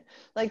trans men.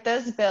 Like,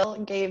 this bill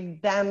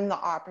gave them the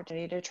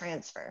opportunity to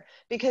transfer,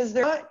 because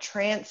they're not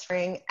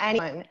transferring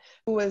anyone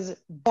who was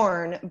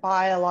born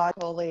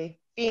biologically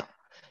female.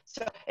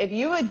 So if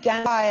you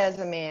identify as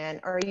a man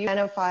or you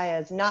identify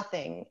as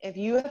nothing, if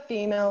you have a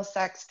female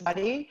sex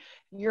body,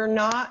 you're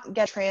not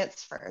getting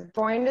transferred.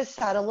 You're going to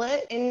settle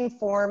it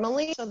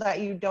informally so that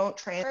you don't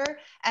transfer.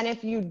 And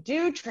if you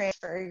do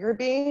transfer, you're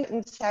being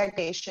in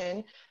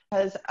segregation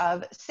because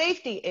of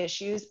safety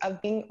issues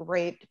of being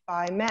raped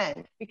by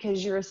men,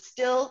 because you're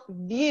still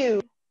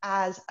viewed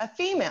as a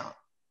female.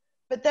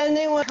 But then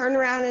they will turn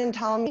around and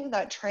tell me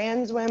that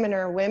trans women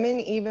are women,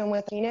 even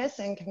with a penis,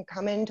 and can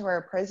come into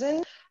our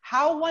prison.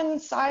 How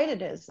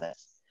one-sided is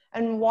this?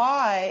 And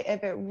why,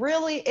 if it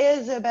really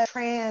is about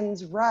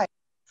trans rights,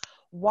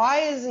 why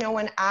is no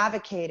one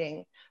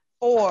advocating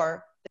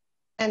for the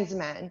trans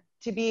men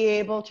to be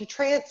able to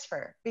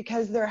transfer?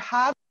 Because there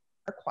have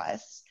been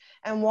requests.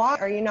 And why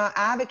are you not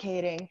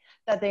advocating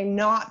that they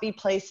not be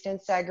placed in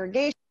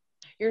segregation?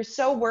 You're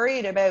so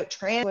worried about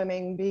trans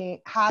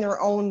women having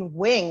their own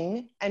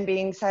wing and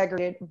being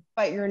segregated,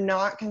 but you're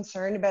not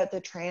concerned about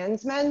the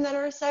trans men that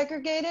are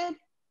segregated.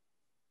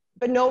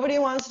 But nobody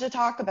wants to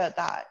talk about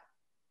that.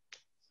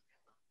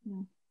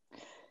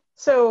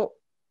 So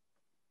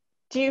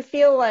do you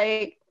feel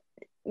like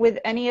with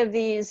any of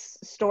these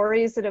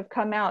stories that have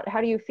come out,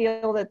 how do you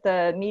feel that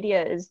the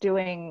media is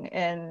doing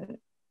in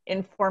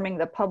informing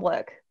the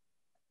public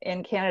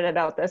in Canada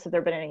about this? Have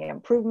there been any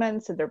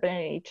improvements? Have there been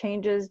any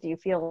changes? Do you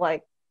feel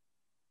like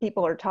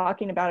people are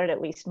talking about it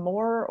at least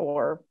more,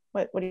 or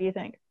what do you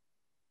think?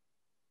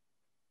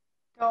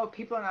 Oh,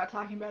 people are not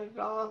talking about it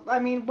at all. I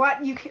mean,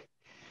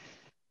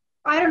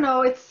 I don't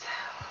know,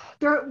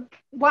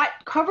 what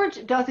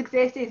coverage does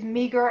exist is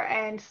meager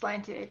and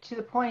slanted to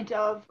the point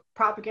of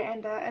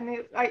propaganda.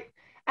 And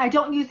I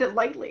don't use it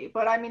lightly,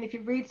 but I mean, if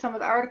you read some of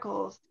the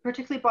articles,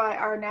 particularly by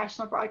our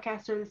national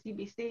broadcaster, the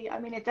CBC, I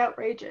mean, it's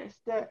outrageous.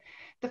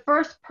 The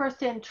first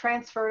person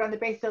transferred on the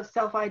basis of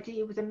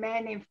self-ID was a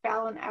man named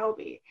Fallon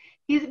Albee.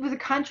 He was a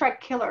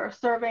contract killer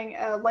serving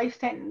a life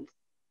sentence,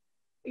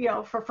 you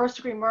know, for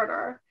first-degree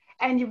murder.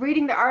 And you're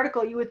reading the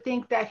article, you would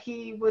think that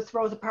he was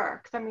Rosa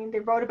Parks. I mean, they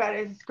wrote about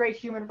it as this great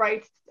human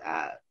rights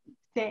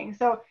thing.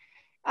 So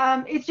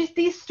it's just,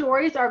 these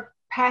stories are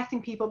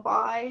passing people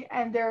by,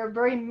 and they're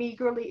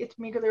meagerly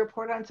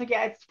reported on. So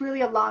yeah, it's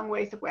really a long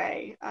ways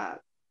away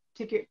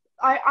to get.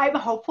 I'm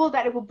hopeful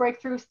that it will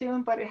break through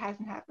soon, but it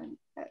hasn't happened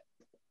yet.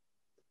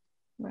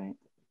 Right.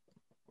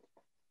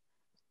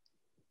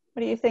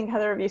 What do you think,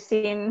 Heather? Have you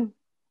seen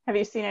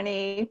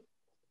any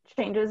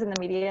changes in the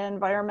media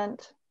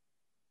environment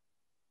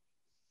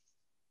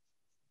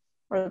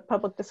or the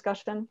public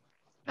discussion?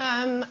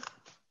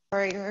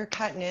 Sorry, you're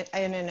cutting it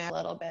in and out a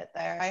little bit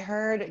there. I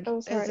heard,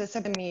 is this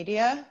the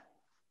media?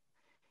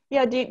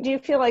 Yeah, do you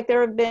feel like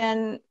there have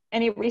been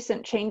any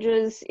recent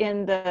changes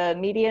in the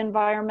media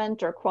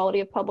environment or quality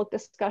of public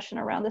discussion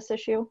around this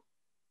issue?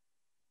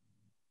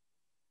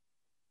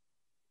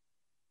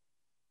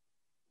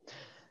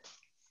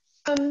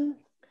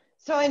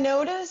 So I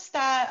noticed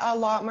that a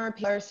lot more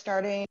people are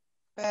starting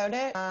about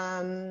it.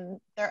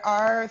 There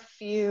are a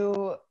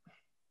few,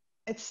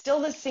 it's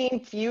still the same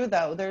few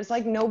though. There's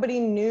like nobody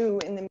new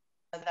in the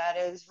media that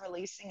is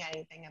releasing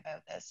anything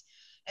about this.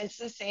 It's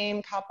the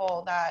same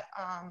couple that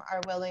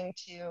are willing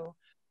to do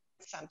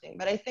something.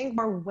 But I think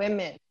more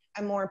women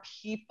and more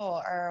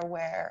people are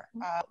aware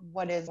of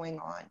what is going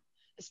on,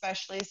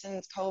 especially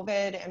since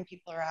COVID and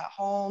people are at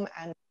home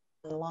and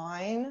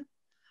online.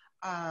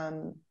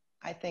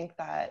 I think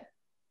that,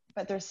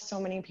 but there's so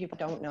many people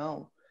don't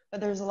know.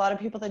 But there's a lot of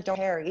people that don't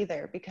care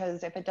either,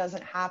 because if it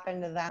doesn't happen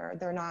to them, or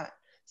they're not,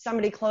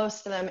 somebody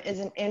close to them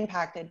isn't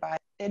impacted by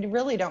it, they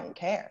really don't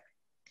care.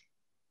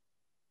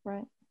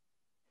 Right.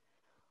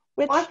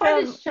 I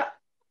find it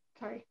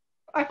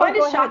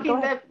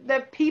shocking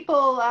that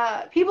people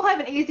have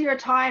an easier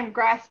time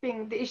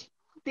grasping the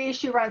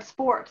issue around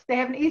sports. They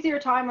have an easier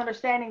time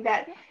understanding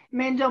that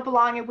men don't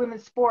belong in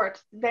women's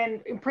sports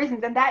than in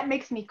prisons, and that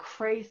makes me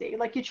crazy.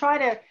 Like, you try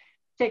to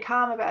stay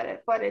calm about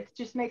it, but it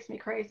just makes me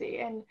crazy.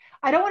 And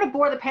I don't want to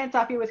bore the pants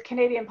off you with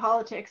Canadian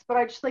politics, but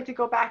I just like to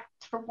go back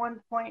for one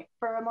point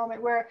for a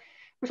moment where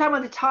we're talking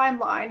about the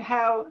timeline,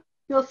 how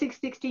Bill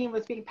 616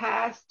 was being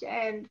passed,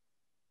 and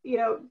you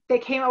know, they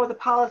came out with a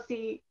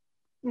policy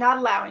not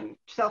allowing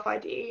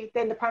self-ID.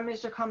 Then the Prime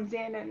Minister comes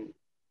in and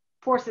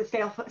forces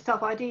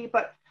self-ID.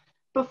 But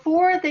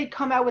before they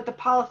come out with the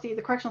policy,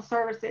 the correctional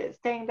services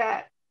saying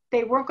that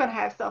they weren't going to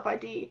have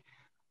self-ID,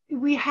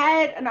 we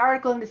had an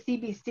article in the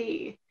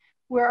CBC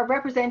where a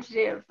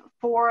representative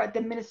for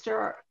the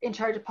minister in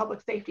charge of public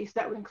safety, so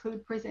that would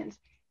include prisons,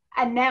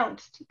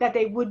 announced that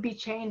they would be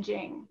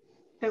changing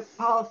the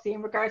policy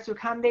in regards to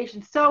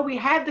accommodation. So we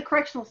had the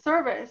correctional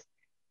service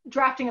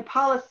drafting a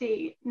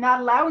policy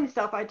not allowing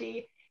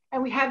self-ID,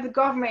 and we have the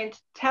government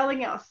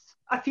telling us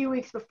a few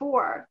weeks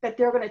before that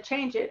they're going to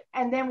change it,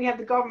 and then we have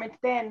the government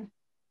then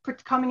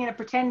coming in and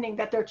pretending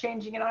that they're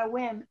changing it on a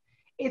whim.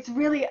 It's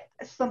really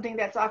something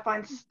that's, I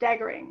find,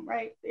 staggering,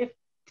 right? If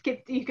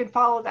you can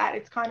follow that,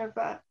 it's kind of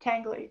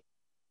tangly.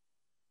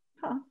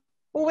 Huh.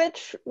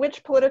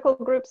 Which political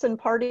groups and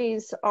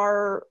parties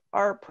are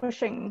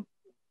pushing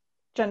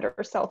gender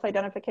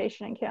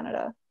self-identification in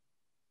Canada?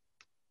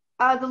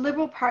 The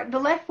Liberal Party, the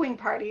left-wing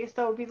parties,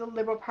 so it would be the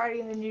Liberal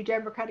Party and the New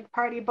Democratic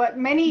Party, but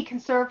many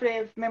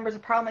Conservative members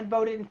of Parliament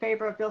voted in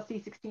favor of Bill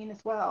C-16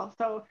 as well.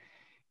 So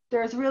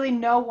there's really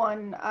no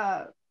one,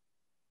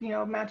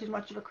 mounted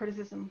much of a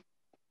criticism.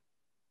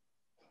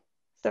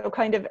 So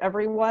kind of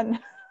everyone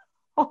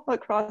all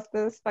across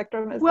the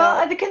spectrum is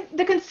well, that?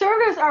 The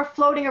Conservatives are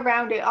floating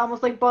around it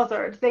almost like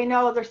buzzards. They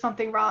know there's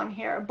something wrong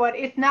here, but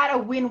it's not a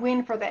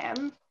win-win for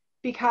them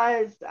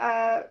because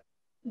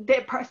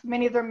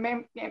many of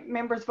their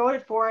members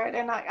voted for it.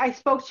 And I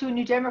spoke to a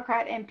New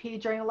Democrat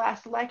MP during the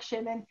last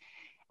election,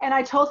 and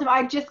I told him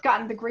I'd just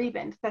gotten the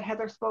grievance that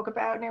Heather spoke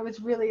about, and it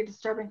was really a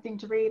disturbing thing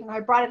to read. And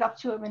I brought it up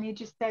to him, and he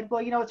just said,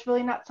 well, it's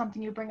really not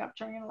something you bring up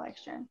during an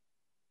election.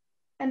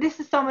 And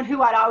this is someone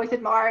who I'd always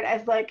admired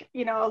as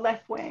a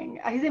left wing.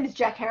 His name is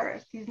Jack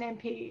Harris. He's an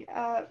MP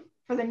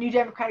for the New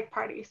Democratic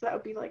Party. So that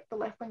would be like the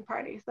left wing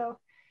party. So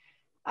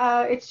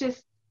it's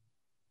just,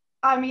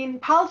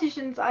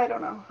 politicians, I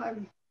don't know.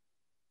 I'm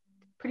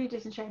pretty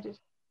disenchanted.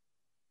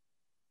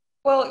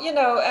 Well,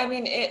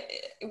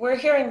 we're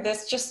hearing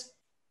this just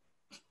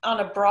on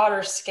a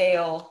broader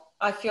scale.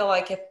 I feel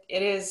like it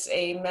is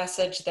a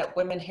message that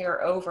women hear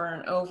over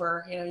and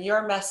over.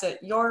 Your message,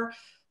 your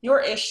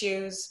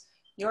issues,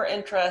 your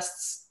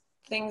interests,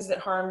 things that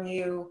harm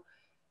you,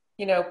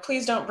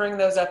 please don't bring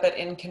those up at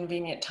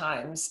inconvenient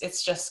times.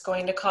 It's just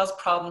going to cause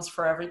problems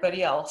for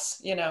everybody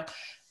else,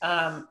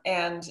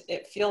 and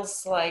it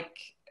feels like,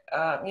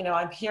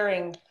 I'm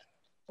hearing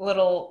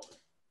little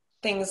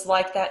things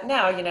like that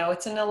now.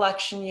 It's an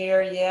election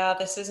year. Yeah,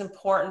 this is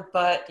important,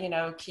 but,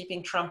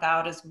 keeping Trump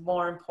out is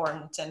more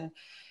important. And,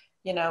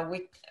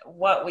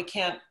 we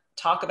can't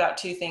talk about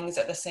two things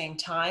at the same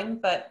time.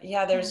 But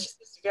yeah, there's just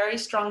this very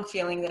strong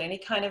feeling that any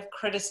kind of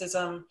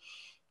criticism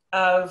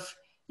of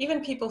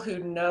even people who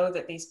know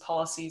that these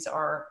policies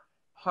are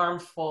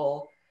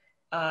harmful,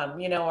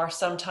 are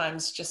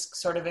sometimes just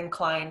sort of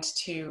inclined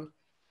to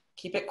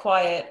keep it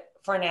quiet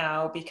for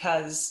now,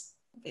 because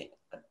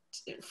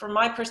from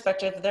my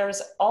perspective,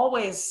 there's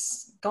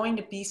always going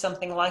to be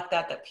something like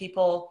that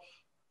people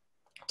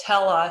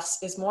tell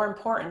us is more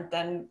important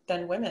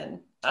than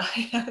women.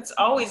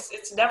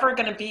 It's never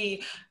going to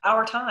be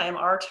our time,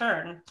 our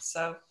turn.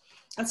 So,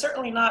 and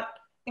certainly not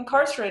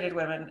incarcerated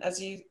women,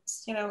 as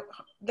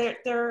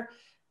they're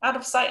out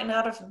of sight and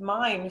out of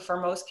mind for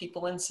most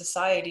people in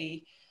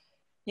society,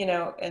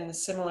 and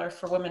similar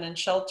for women in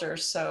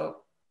shelters.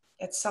 So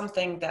it's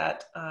something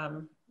that,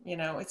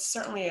 it's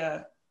certainly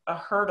a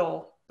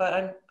hurdle,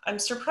 but I'm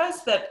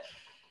surprised that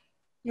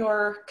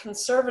your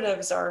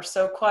conservatives are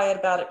so quiet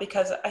about it,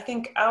 because I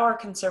think our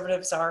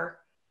conservatives are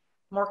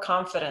more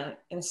confident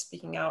in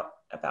speaking out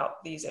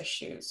about these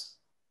issues.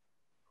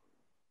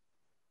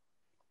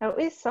 At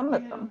least some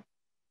of them.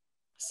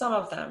 Some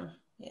of them,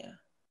 yeah.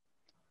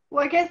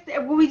 Well, I guess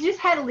we just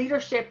had a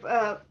leadership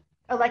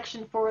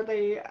election for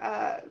the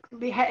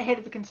head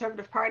of the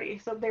Conservative Party,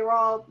 so they were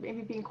all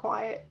maybe being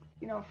quiet,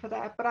 for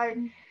that. But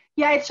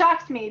it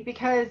shocks me,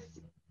 because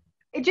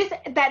it just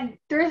that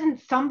there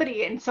isn't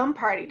somebody in some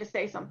party to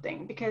say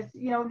something, because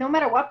no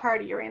matter what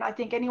party you're in, I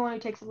think anyone who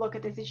takes a look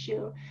at this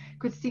issue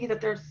could see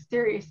that there's a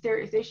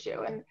serious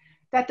issue, and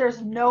that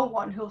there's no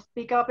one who'll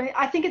speak up. And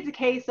I think it's a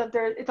case of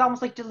it's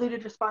almost like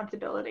diluted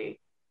responsibility,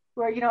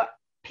 where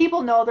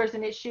people know there's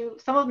an issue.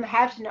 Some of them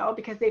have to know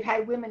because they've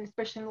had women,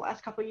 especially in the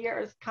last couple of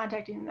years,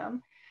 contacting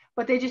them,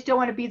 but they just don't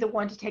want to be the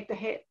one to take the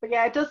hit. But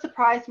yeah, it does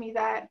surprise me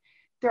that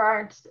there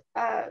aren't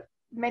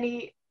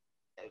many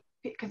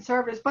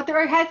Conservatives, but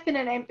there has been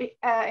an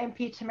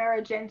MP,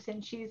 Tamara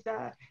Jensen. She's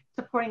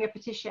supporting a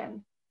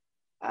petition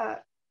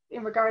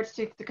in regards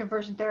to the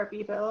conversion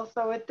therapy bill.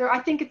 So I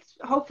think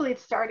hopefully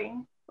it's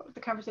starting.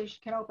 The conversation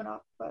can open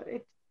up, but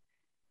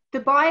the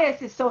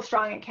bias is so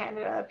strong in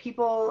Canada.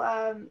 People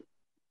I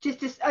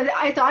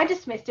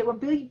dismissed it when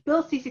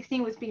Bill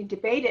C-16 was being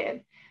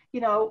debated.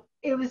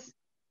 It was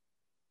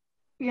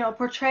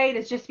portrayed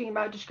as just being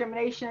about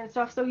discrimination and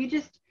stuff. So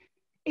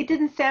it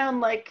didn't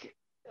sound like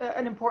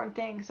an important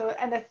thing. So,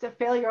 and that's the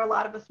failure a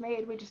lot of us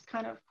made. We just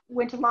kind of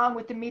went along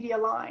with the media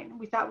line.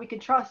 We thought we could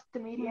trust the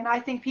media. And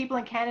I think people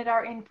in Canada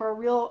are in for a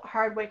real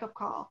hard wake-up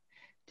call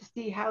to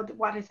see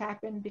what has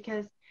happened,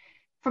 because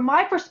from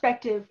my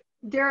perspective,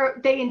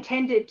 they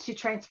intended to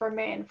transfer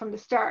men from the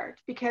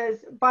start,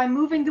 because by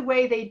moving the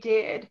way they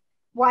did,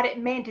 what it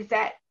meant is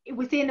that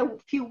within a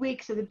few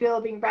weeks of the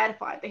bill being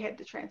ratified, they had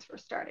the transfer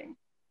starting.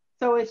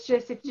 So it's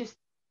just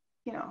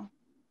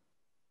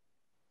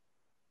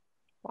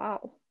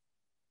Wow.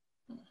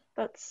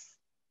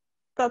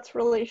 That's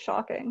really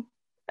shocking.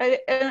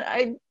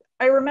 I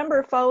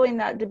remember following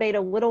that debate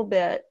a little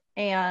bit,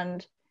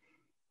 and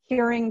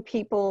hearing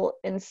people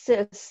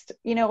insist,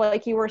 you know,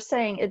 like you were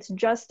saying, it's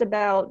just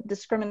about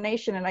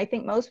discrimination. And I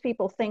think most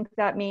people think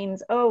that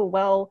means, oh,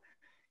 well,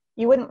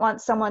 you wouldn't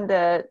want someone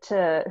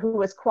to who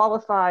was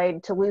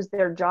qualified to lose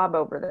their job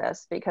over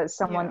this because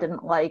someone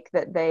didn't like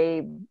that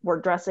they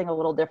were dressing a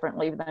little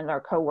differently than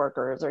their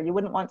coworkers, or you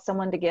wouldn't want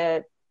someone to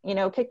get, you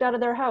know, kicked out of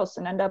their house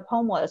and end up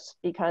homeless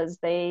because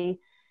they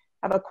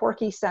have a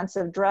quirky sense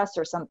of dress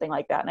or something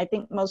like that. And I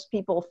think most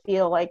people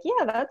feel like,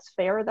 yeah, that's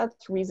fair,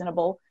 that's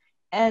reasonable.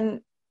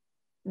 And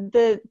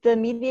the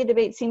media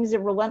debate seems to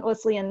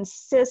relentlessly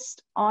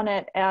insist on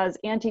it as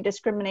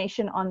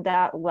anti-discrimination on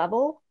that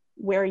level,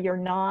 where you're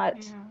not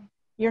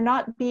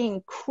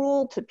being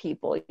cruel to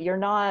people, you're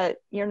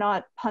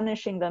not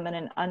punishing them in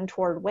an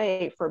untoward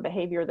way for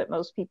behavior that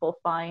most people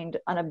find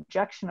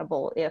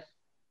unobjectionable, if,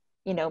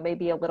 you know,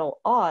 maybe a little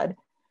odd.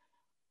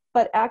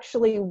 But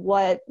actually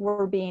what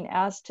we're being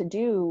asked to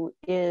do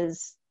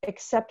is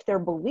accept their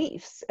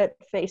beliefs at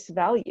face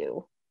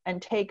value and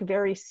take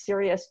very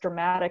serious,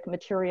 dramatic,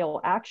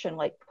 material action,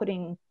 like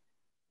putting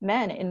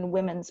men in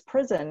women's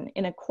prison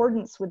in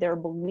accordance with their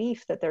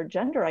belief that their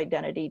gender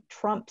identity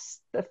trumps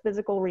the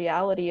physical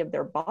reality of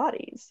their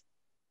bodies.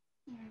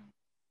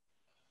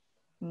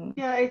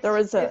 Yeah,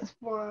 it's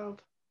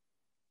wild.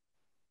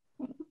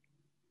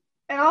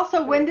 And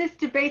also, when this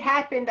debate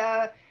happened,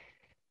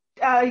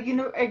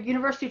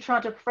 University of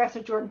Toronto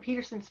professor Jordan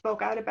Peterson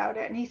spoke out about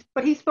it, and he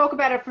spoke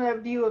about it from a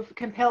view of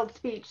compelled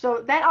speech.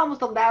 So that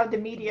almost allowed the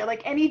media,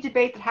 like any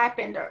debate that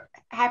happened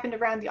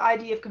around the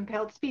idea of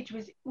compelled speech,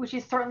 which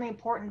is certainly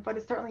important, but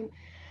it's certainly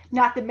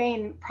not the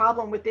main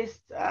problem with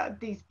these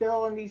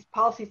bill and these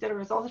policies that have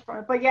resulted from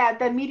it. But yeah,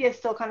 the media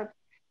still kind of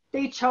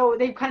they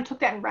kind of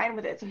took that and ran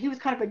with it. So he was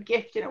kind of a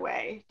gift in a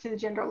way to the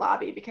gender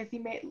lobby, because he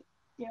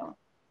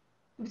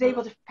was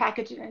able to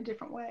package it in a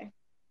different way.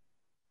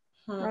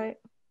 Right.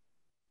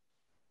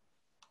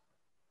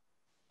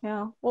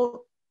 Yeah,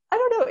 well, I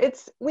don't know.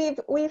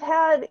 We've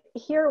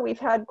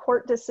had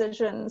court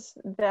decisions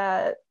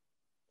that,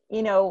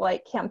 you know,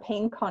 like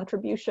campaign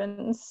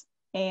contributions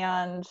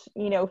and,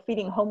 you know,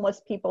 feeding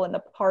homeless people in the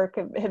park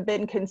have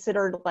been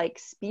considered like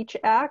speech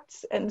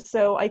acts. And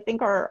so I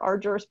think our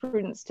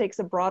jurisprudence takes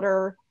a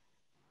broader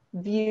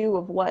view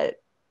of what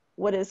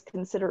is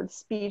considered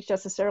speech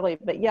necessarily.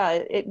 But yeah,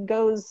 it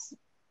goes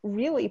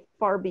really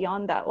far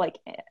beyond that, like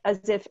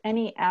as if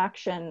any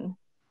action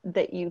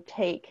that you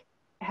take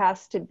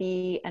has to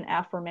be an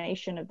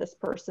affirmation of this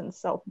person's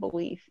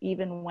self-belief,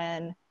 even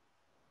when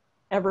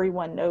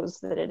everyone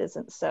knows that it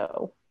isn't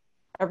so.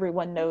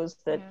 Everyone knows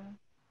that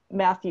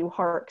Matthew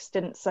Harks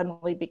didn't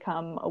suddenly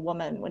become a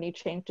woman when he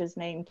changed his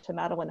name to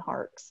Madeline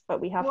Harks,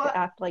 but we have to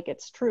act like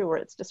it's true or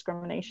it's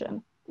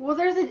discrimination. Well,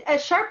 there's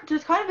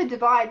there's kind of a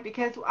divide,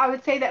 because I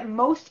would say that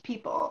most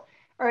people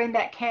are in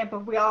that camp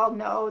of, we all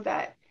know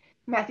that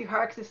Matthew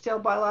Harks is still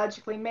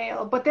biologically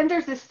male, but then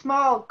there's this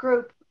small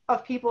group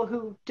of people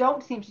who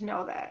don't seem to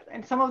know that,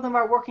 and some of them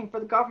are working for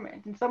the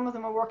government, and some of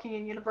them are working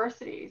in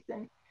universities.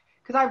 And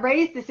because I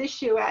raised this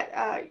issue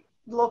at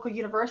the local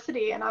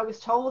university, and I was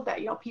told that,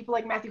 you know, people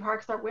like Matthew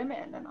Harks are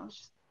women, and I was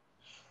just,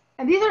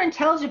 and these are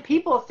intelligent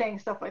people saying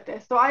stuff like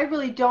this, so I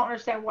really don't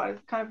understand what has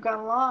kind of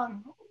gone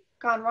wrong.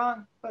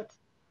 But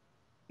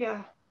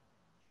yeah,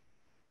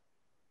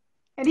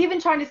 and even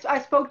I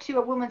spoke to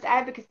a women's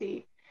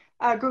advocacy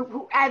group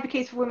who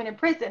advocates for women in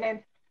prison,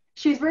 and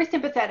she was very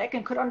sympathetic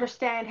and could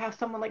understand how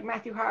someone like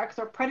Matthew Harks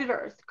or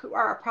predators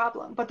are a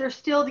problem, but there's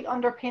still the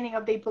underpinning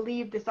of, they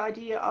believe this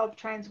idea of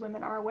trans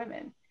women are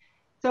women.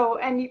 So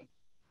I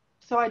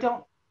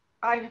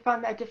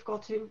found that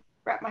difficult to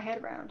wrap my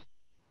head around.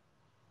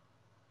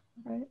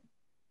 Right.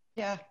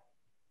 Yeah.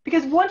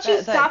 Because once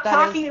you stop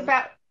talking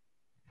about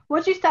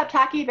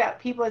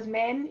people as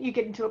men, you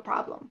get into a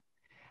problem.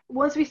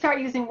 Once we start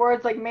using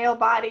words like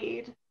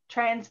male-bodied,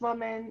 trans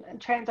woman,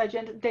 and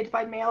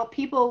trans-identified male,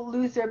 people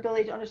lose their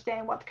ability to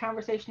understand what the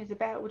conversation is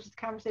about, which is a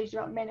conversation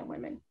about men and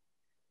women.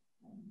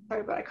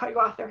 Sorry, but I cut you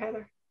off there,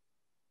 Heather.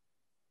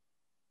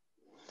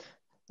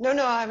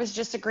 No, I was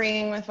just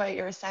agreeing with what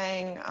you were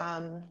saying.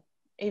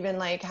 Even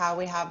like how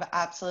we have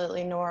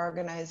absolutely no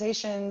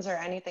organizations or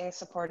anything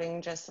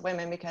supporting just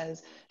women,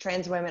 because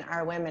trans women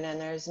are women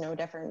and there's no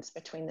difference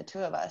between the two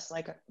of us.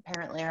 Like,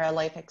 apparently our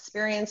life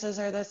experiences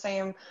are the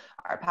same,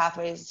 our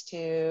pathways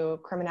to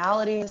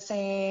criminality is the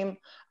same.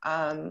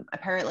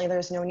 Apparently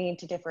there's no need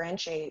to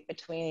differentiate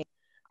between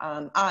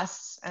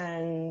us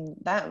and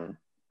them.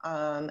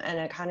 And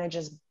it kind of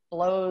just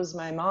blows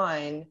my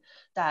mind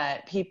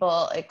that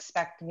people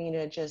expect me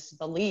to just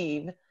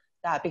believe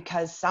that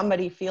because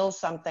somebody feels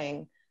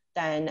something,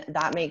 then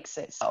that makes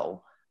it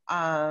so.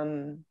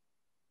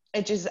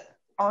 It just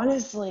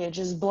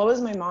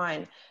blows my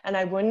mind. And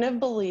I wouldn't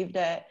have believed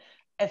it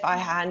if I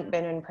hadn't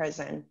been in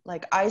prison.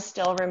 Like, I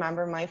still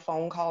remember my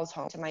phone calls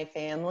home to my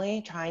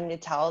family trying to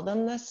tell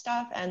them this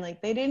stuff. And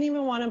like, they didn't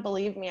even want to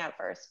believe me at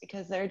first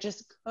because they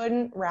just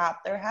couldn't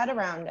wrap their head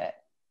around it.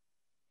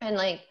 And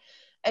like,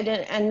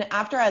 and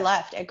after I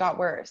left, it got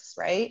worse,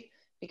 right?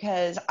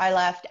 Because I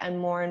left and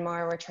more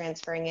were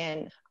transferring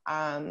in.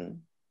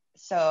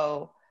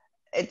 So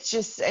it's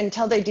just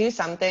until they do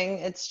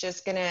something,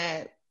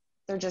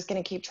 they're just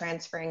gonna keep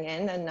transferring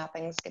in, and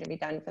nothing's gonna be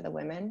done for the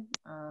women.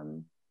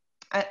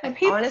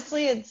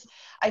 Honestly,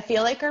 I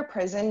feel like our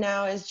prison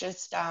now is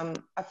just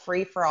a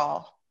free for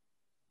all.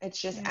 It's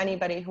just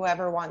anybody,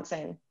 whoever wants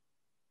in.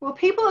 Well,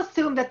 people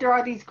assume that there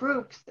are these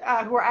groups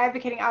who are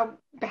advocating on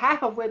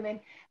behalf of women,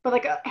 but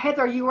like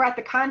Heather, you were at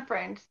the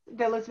conference,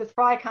 the Elizabeth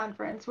Fry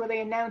conference, where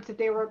they announced that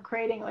they were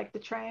creating like the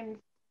trans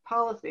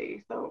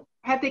policy. So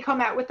have they come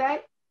out with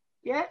that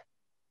yet?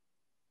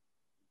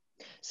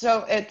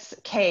 So it's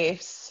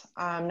CAFE,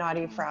 not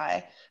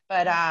eFry,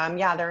 but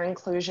yeah, their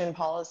inclusion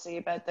policy,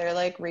 but they're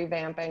like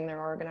revamping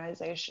their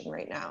organization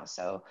right now.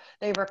 So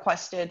they've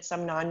requested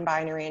some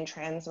non-binary and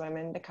trans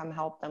women to come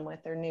help them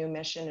with their new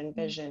mission and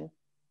vision.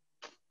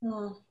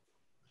 I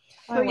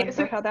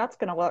wonder how that's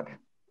going to look.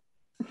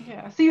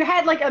 Yeah. So you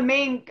had like a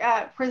main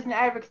prison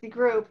advocacy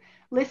group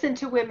listen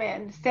to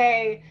women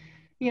say,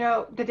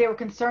 that they were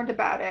concerned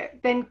about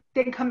it, then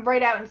come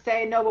right out and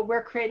say, no, but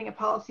we're creating a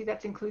policy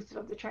that's inclusive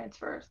of the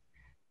transfers.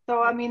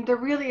 So, I mean, there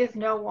really is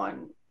no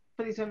one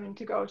for these women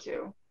to go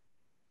to.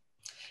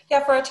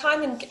 Yeah, for a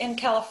time in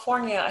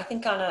California, I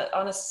think on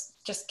a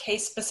just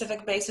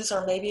case-specific basis,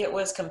 or maybe it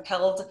was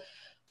compelled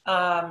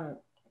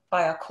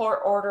by a court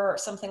order or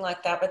something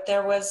like that, but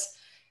there was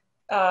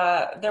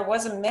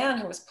a man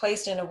who was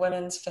placed in a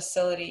women's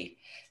facility,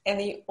 and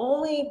the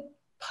only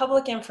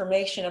public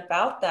information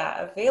about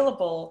that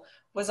available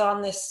was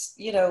on this,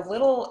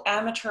 little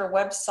amateur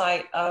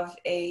website of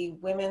a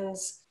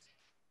women's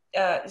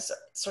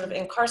sort of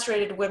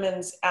incarcerated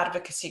women's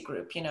advocacy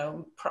group,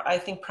 I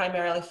think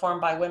primarily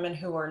formed by women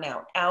who are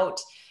now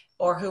out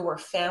or who were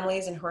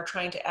families and who are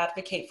trying to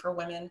advocate for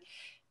women.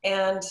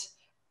 And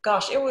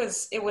gosh, it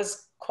was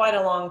quite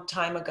a long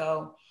time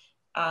ago.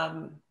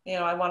 I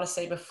want to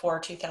say before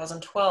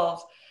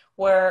 2012,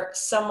 where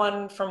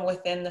someone from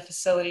within the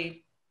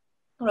facility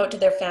wrote to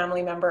their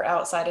family member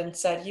outside and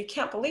said, "You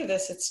can't believe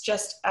this. It's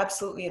just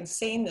absolutely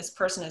insane. This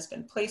person has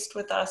been placed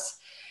with us."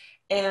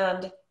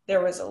 And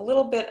there was a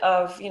little bit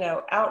of,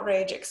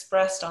 outrage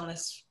expressed on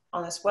this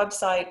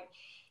website.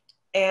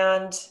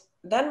 And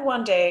then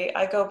one day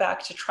I go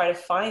back to try to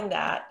find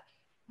that,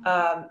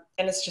 and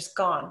it's just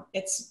gone.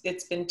 It's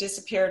been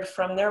disappeared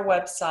from their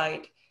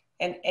website,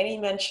 and any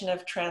mention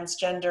of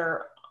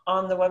transgender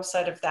on the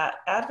website of that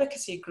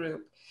advocacy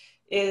group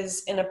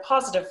is in a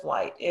positive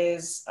light,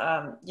 is,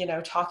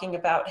 talking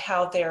about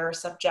how they're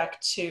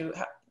subject to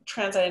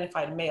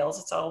trans-identified males.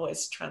 It's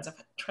always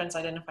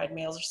trans-identified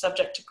males are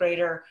subject to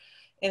greater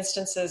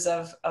instances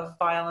of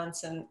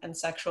violence and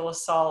sexual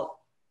assault.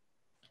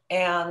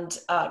 And,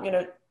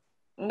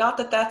 not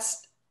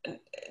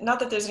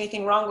that there's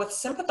anything wrong with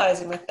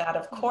sympathizing with that,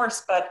 of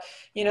course, but,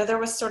 there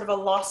was sort of a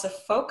loss of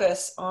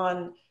focus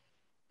on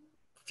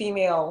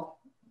females,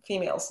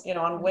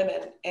 on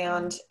women,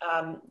 and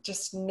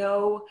just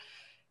no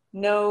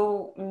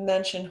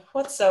mention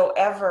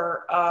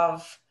whatsoever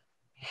of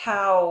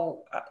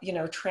how,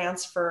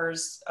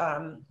 transfers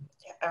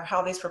or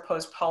how these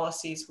proposed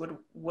policies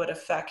would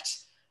affect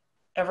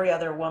every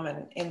other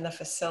woman in the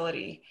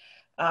facility.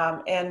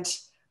 And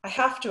I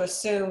have to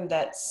assume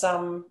that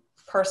some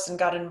person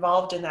got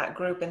involved in that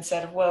group and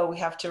said, whoa, we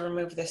have to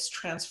remove this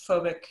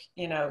transphobic,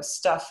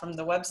 stuff from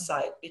the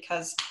website,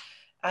 because,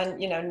 and,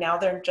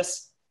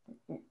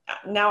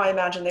 now I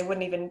imagine they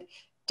wouldn't even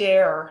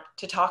dare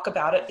to talk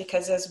about it,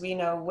 because as we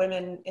know,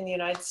 women in the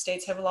United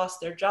States have lost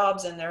their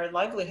jobs and their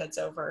livelihoods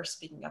over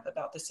speaking up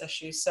about this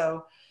issue.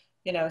 So,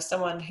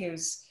 someone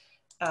who's,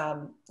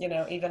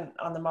 even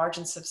on the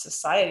margins of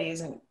society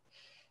isn't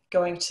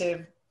going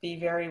to be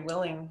very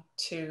willing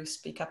to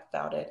speak up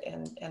about it.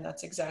 And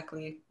that's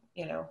exactly,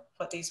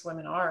 what these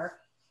women are.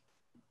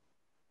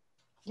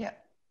 Yeah.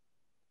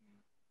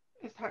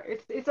 It's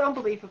hard. It's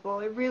unbelievable.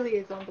 It really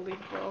is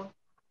unbelievable.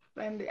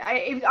 And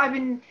I've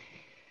been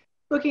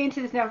looking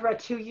into this now for about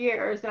 2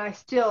 years, and I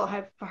still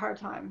have a hard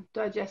time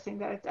digesting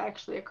that it's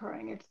actually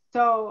occurring. It's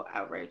so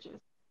outrageous.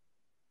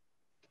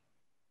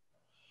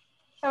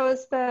 That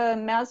was the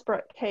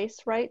Masbrook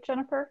case, right,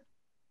 Jennifer?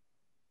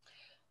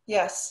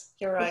 Yes,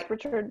 you're right.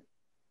 Richard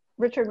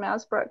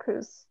Masbrook,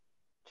 who's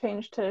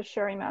changed to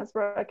Sherry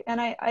Masbrook. And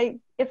I,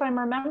 if I'm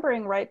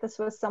remembering right, this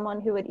was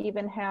someone who had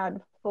even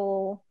had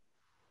full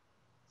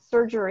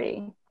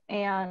surgery,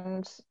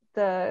 and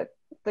the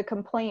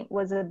complaint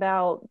was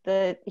about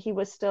that he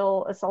was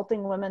still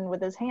assaulting women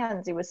with his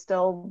hands. He was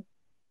still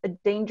a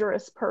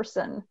dangerous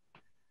person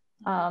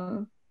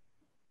to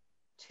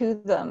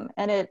them.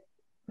 And it,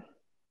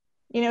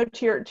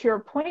 to your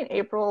point,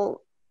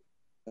 April,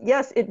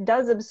 yes, it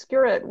does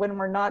obscure it when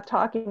we're not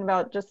talking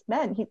about just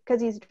men,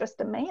 because he's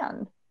just a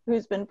man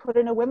who's been put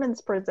in a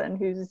women's prison,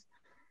 who's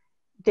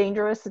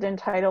dangerous and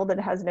entitled and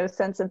has no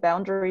sense of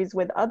boundaries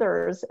with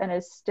others, and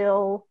is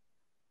still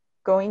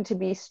going to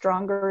be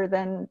stronger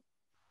than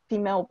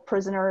female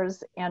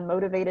prisoners and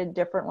motivated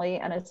differently,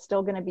 and is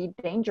still going to be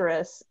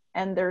dangerous.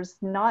 And there's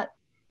not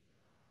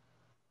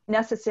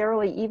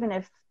necessarily, even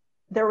if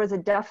there was a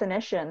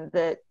definition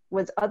that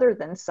was other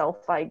than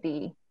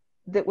self-ID,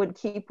 that would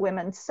keep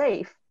women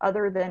safe,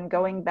 other than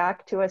going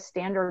back to a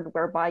standard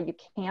whereby you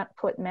can't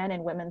put men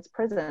in women's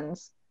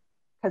prisons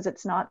because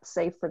it's not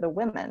safe for the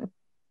women.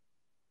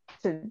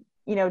 To,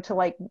 you know, to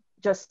like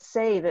just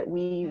say that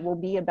we will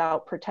be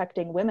about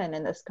protecting women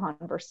in this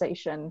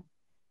conversation,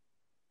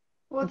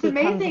 well, it's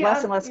becomes amazing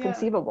less and less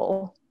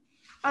conceivable.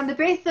 On the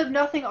basis of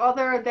nothing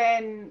other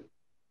than,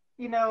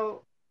 you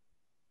know,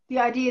 the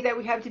idea that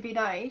we have to be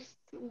nice.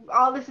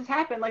 All this has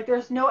happened. Like,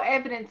 there's no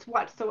evidence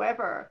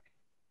whatsoever,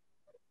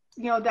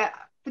 you know, that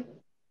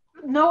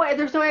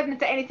there's no evidence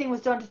that anything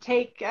was done to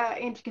take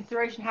into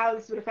consideration how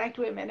this would affect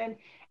women.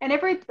 And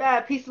every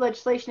piece of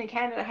legislation in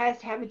Canada has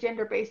to have a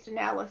gender-based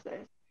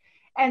analysis.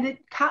 And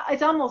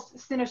it's almost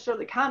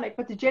sinisterly comic,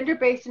 but the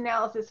gender-based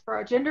analysis for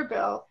our gender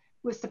bill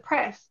was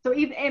suppressed. So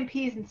even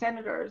MPs and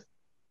senators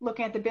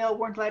looking at the bill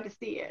weren't allowed to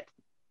see it.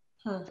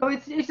 So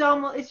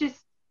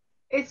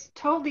it's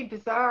totally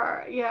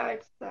bizarre. Yeah,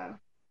 it's.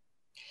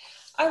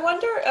 I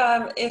wonder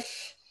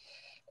if,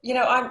 you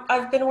know,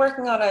 I've been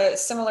working on a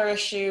similar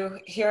issue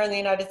here in the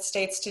United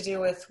States to do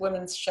with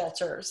women's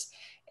shelters.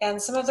 And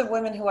some of the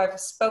women who I've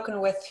spoken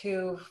with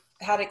who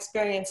had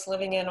experience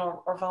living in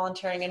or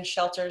volunteering in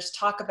shelters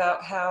talk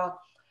about how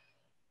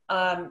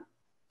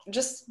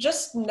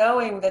just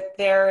knowing that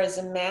there is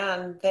a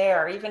man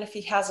there, even if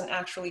he hasn't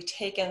actually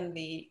taken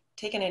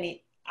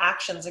any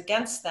actions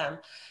against them,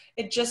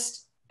 it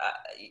just,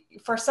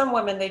 for some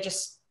women,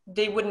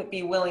 they wouldn't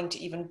be willing to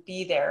even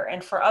be there.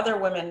 And for other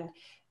women,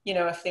 you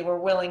know, if they were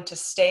willing to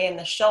stay in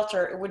the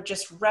shelter, it would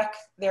just wreck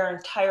their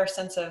entire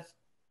sense of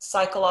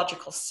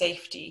psychological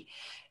safety.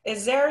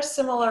 Is there a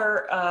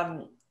similar,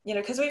 you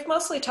know, because we've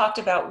mostly talked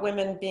about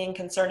women being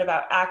concerned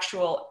about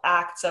actual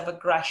acts of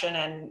aggression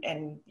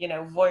and you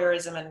know,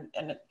 voyeurism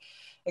and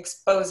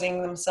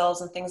exposing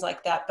themselves and things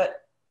like that.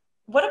 But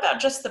what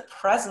about just the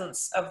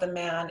presence of the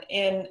man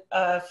in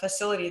a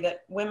facility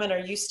that women are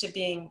used to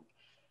being,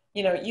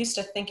 you know, used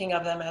to thinking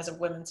of them as a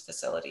women's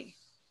facility?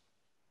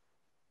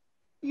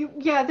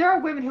 Yeah, there are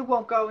women who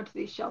won't go into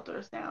these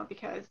shelters now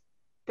because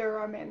there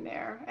are men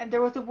there. And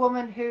there was a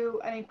woman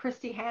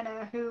Christy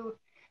Hanna, who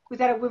was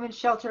at a women's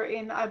shelter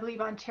in, I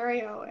believe,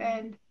 Ontario,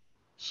 and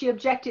she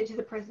objected to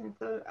the presence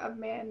of a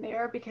man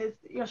there because,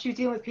 you know, she was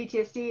dealing with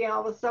PTSD and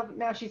all this stuff.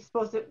 Now she's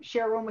supposed to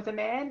share a room with a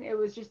man. It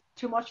was just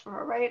too much for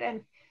her, right?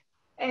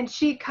 And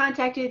she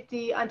contacted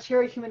the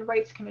Ontario Human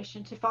Rights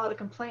Commission to file a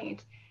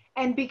complaint.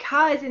 And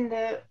because in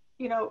the,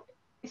 you know,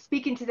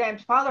 speaking to them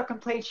to file a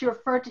complaint, she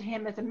referred to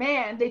him as a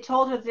man, they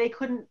told her that they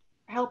couldn't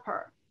help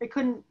her. They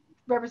couldn't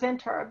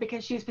represent her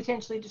because she was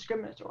potentially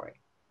discriminatory.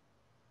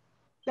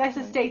 That's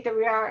the state that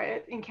we are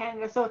in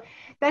Canada. So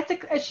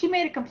she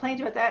made a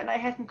complaint about that, and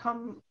it hasn't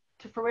come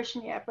to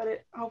fruition yet,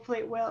 but hopefully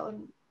it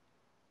will.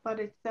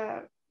 But it's,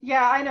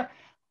 yeah, I know.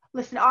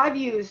 Listen, I've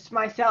used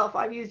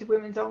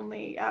women's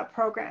only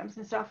programs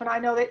and stuff. And I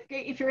know that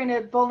if you're in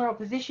a vulnerable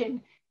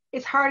position,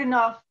 it's hard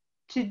enough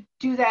to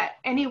do that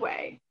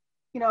anyway,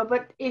 you know,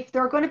 but if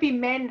there are going to be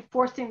men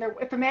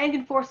if a man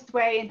can force his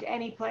way into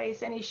any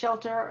place, any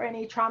shelter or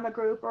any trauma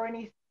group or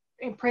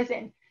in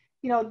prison,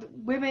 you know,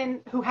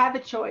 women who have a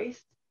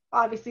choice,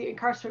 obviously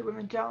incarcerated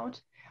women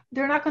don't,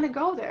 they're not going to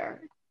go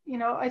there. You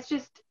know,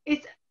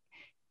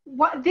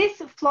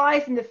 this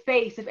flies in the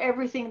face of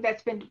everything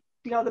that's been,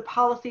 you know, the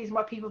policies and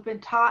what people have been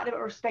taught about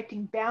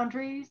respecting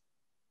boundaries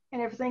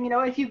and everything. You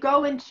know, if you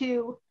go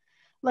into,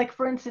 like,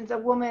 for instance, a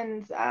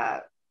woman's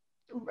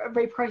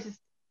rape crisis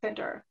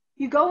center,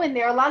 you go in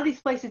there, a lot of these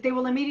places, they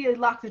will immediately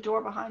lock the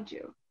door behind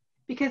you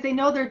because they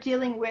know they're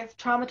dealing with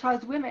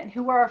traumatized women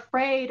who are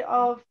afraid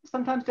of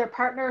sometimes their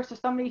partners or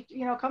somebody,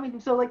 you know, coming to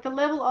them. So like the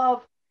level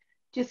of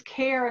just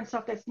care and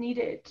stuff that's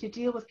needed to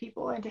deal with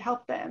people and to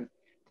help them.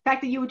 The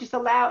fact that you would just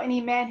allow any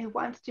man who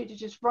wants to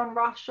just run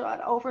roughshod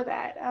over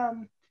that.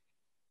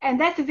 And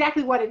that's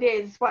exactly what it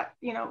is,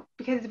 you know,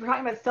 because we're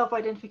talking about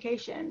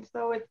self-identification.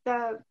 So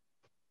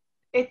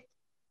it's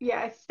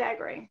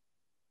staggering.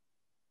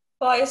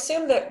 Well, I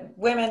assume that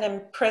women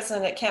in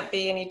prison, it can't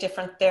be any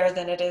different there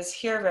than it is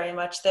here very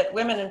much, that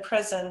women in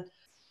prison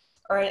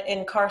or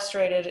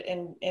incarcerated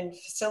in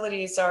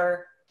facilities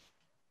are,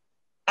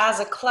 as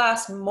a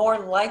class,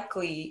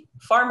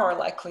 far more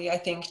likely, I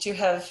think, to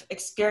have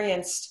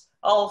experienced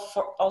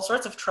all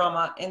sorts of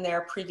trauma in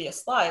their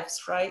previous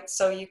lives, right?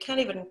 So you can't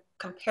even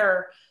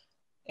compare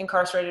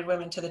incarcerated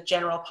women to the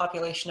general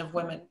population of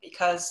women,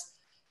 because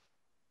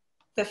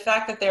the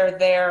fact that they're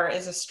there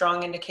is a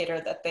strong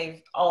indicator that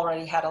they've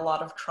already had a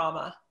lot of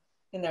trauma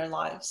in their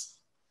lives.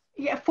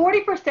 Yeah,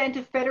 40%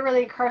 of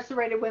federally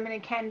incarcerated women in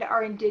Canada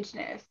are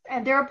Indigenous,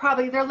 and they're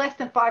less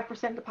than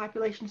 5% of the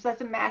population, so that's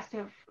a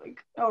massive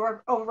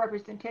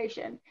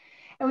overrepresentation.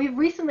 And we've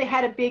recently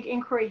had a big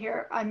inquiry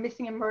here on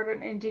missing and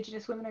murdered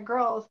Indigenous women and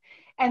girls,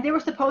 and they were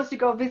supposed to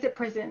go visit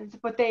prisons,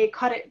 but they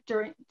cut it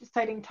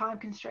citing time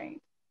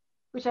constraints,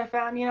 which I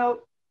found, you know,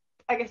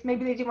 I guess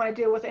maybe they didn't want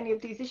to deal with any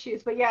of these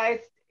issues, but yeah,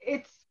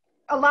 it's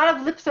a lot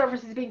of lip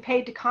service is being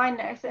paid to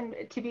kindness and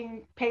to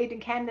being paid in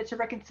Canada to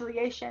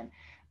reconciliation,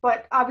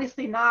 but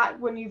obviously not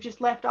when you've just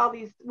left all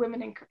these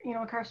women, you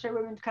know, incarcerated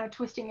women kind of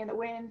twisting in the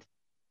wind.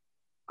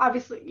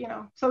 obviously, you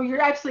know, so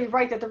you're absolutely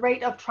right that the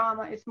rate of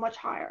trauma is much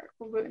higher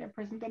for women in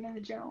prison than in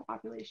the general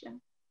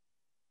population.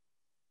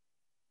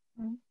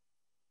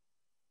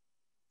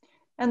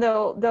 And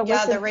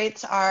the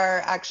rates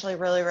are actually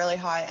really, really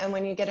high. And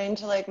when you get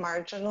into like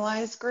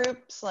marginalized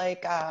groups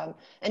like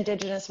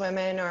Indigenous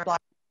women or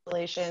Black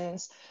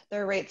populations,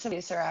 their rates of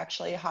abuse are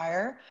actually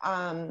higher.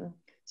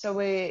 So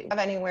we have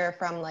anywhere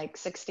from like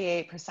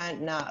 68%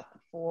 and up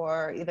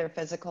for either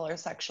physical or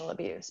sexual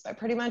abuse, but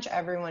pretty much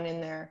everyone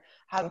in there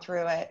has been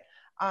through it.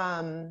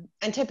 And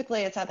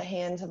typically it's at the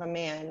hands of a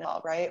man,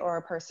 right? Or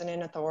a person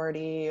in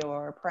authority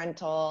or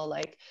parental,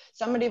 like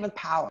somebody with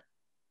power.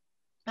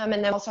 And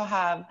then also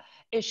have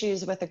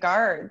issues with the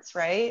guards,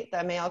 right?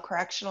 The male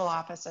correctional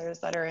officers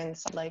that are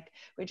inside. Like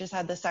we just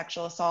had the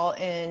sexual assault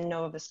in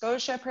Nova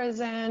Scotia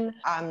prison.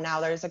 Now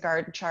there's a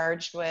guard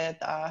charged with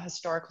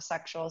historical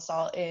sexual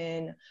assault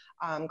in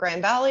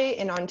Grand Valley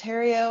in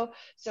Ontario.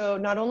 So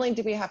not only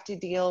do we have to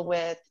deal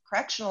with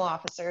correctional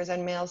officers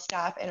and male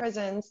staff in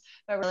prisons,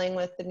 but we're dealing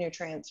with the new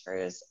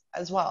transfers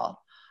as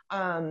well.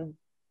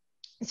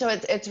 So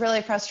it's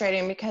really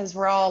frustrating because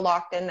we're all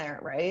locked in there,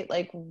 right?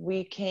 Like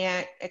we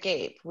can't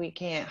escape, we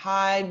can't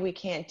hide, we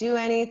can't do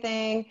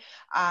anything.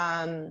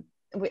 And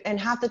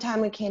half the time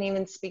we can't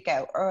even speak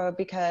out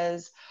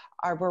because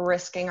we're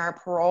risking our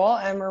parole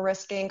and we're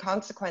risking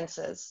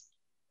consequences.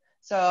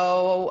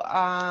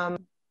 So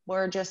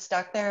we're just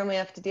stuck there and we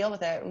have to deal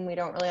with it and we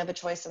don't really have a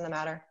choice in the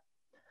matter.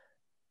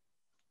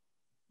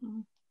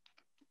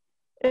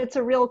 It's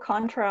a real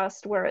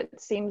contrast where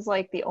it seems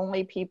like the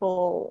only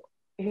people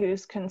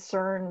whose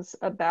concerns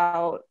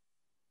about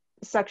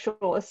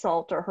sexual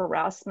assault or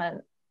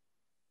harassment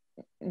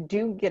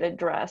do get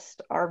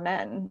addressed are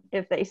men.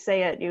 If they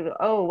say it, you go,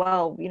 oh,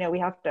 well, you know, we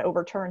have to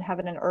overturn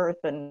heaven and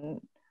earth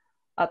and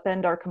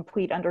upend our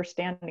complete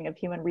understanding of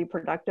human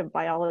reproductive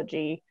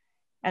biology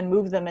and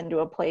move them into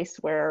a place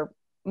where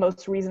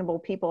most reasonable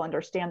people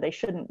understand they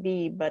shouldn't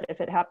be. But if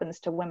it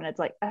happens to women, it's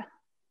like,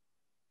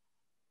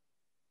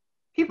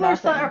 people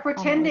are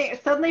pretending,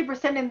 suddenly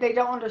pretending they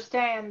don't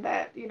understand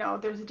that, you know,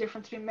 there's a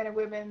difference between men and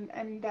women,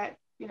 and that,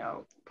 you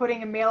know,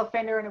 putting a male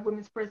offender in a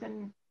women's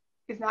prison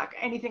is not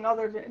anything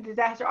other than a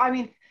disaster. I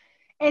mean,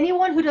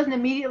 anyone who doesn't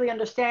immediately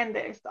understand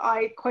this,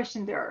 I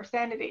question their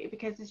sanity,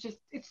 because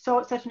it's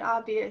such an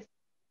obvious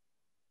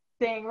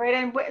thing, right?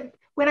 And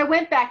when I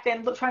went back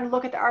then trying to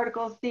look at the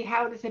articles, see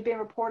how this had been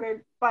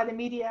reported by the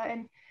media,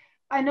 and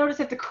I noticed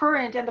that the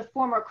current and the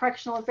former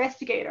correctional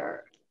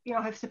investigator, you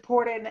know, have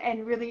supported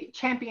and really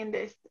championed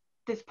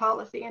this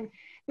policy. And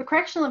the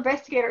correctional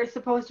investigator is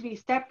supposed to be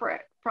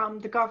separate from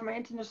the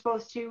government, and they're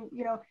supposed to,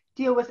 you know,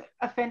 deal with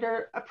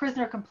a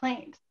prisoner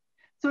complaint.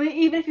 So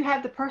even if you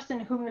have the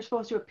person whom you're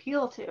supposed to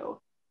appeal to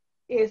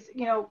is,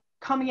 you know,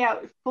 coming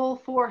out full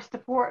force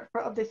support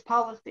of this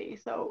policy.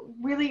 So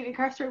really,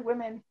 incarcerated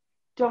women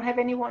don't have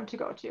anyone to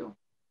go to.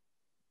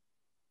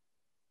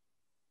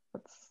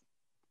 It's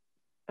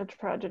a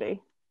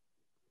tragedy.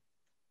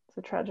 It's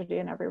a tragedy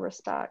in every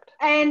respect.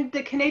 And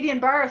the Canadian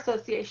Bar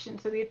Association,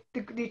 so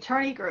the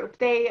attorney group,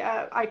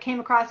 I came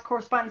across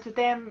correspondence with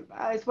them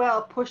as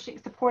well,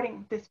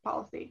 supporting this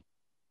policy.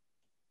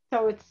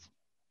 So it's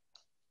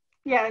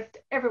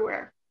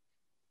everywhere.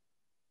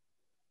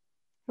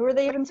 Who are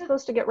they even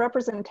supposed to get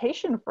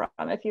representation from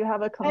if you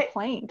have a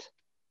complaint?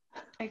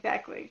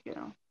 Exactly, you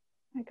know.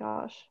 My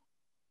gosh.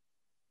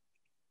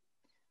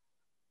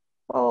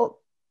 Well,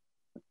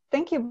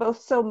 thank you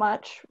both so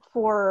much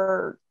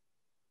for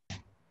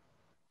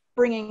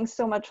bringing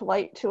so much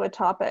light to a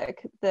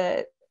topic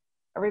that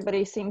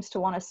everybody seems to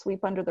want to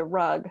sweep under the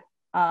rug.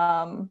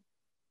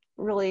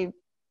 Really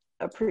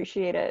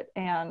appreciate it.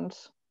 And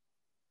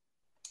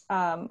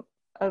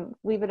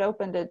leave it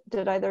open to,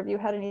 did either of you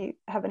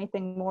have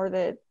anything more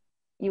that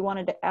you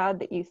wanted to add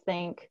that you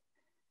think,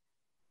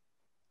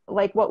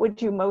 like, what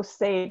would you most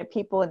say to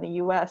people in the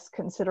US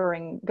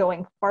considering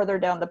going farther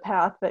down the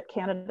path that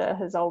Canada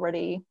has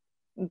already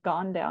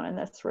gone down in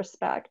this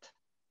respect?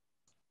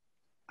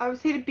 I would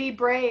say to be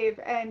brave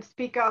and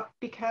speak up,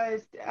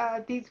 because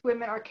these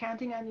women are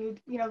counting on you.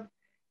 You know,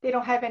 they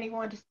don't have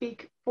anyone to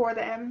speak for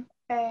them.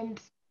 And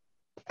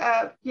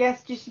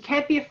yes, you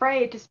can't be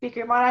afraid to speak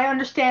your mind. I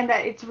understand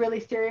that it's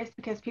really serious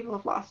because people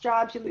have lost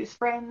jobs, you lose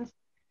friends,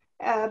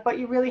 but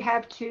you really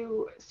have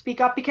to speak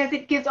up, because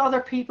it gives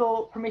other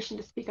people permission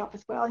to speak up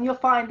as well. And you'll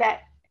find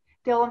that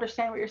they'll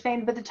understand what you're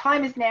saying. But the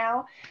time is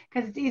now,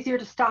 because it's easier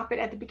to stop it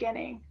at the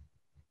beginning.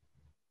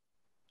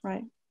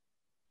 Right.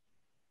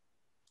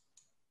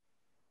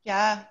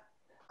 Yeah,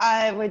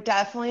 I would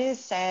definitely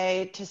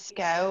say to speak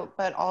out,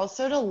 but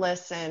also to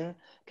listen,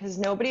 because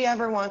nobody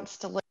ever wants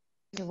to listen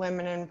to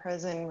women in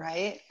prison,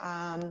 right?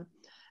 And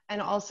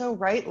also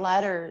write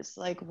letters,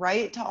 like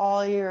write to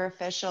all your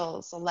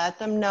officials, let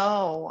them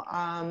know,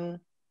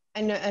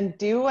 and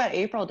do what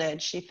April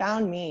did. She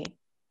found me.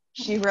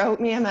 She wrote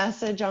me a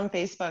message on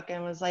Facebook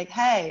and was like,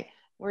 hey,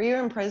 were you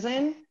in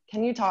prison?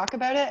 Can you talk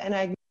about it? And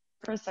I,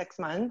 for 6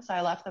 months,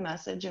 I left the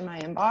message in my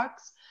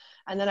inbox.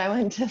 And then I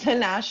went to the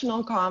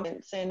national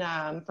conference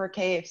for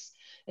CAFES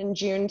in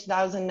June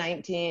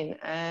 2019.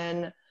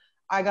 And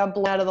I got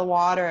blown out of the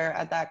water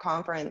at that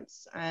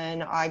conference,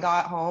 and I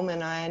got home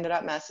and I ended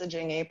up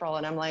messaging April,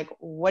 and I'm like,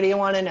 what do you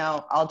want to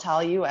know? I'll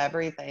tell you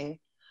everything.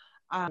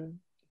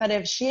 But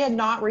if she had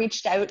not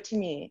reached out to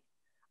me,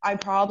 I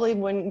probably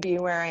wouldn't be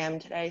where I am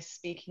today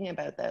speaking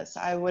about this.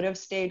 I would have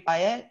stayed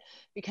quiet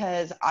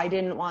because I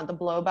didn't want the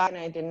blowback and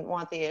I didn't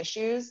want the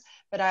issues.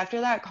 But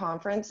after that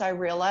conference, I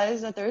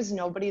realized that there's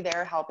nobody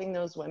there helping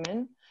those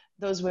women.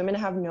 Those women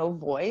have no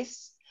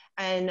voice.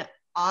 And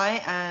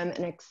I am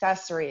an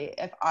accessory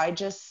if I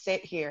just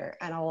sit here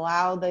and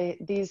allow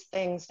these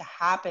things to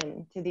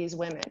happen to these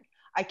women.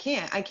 I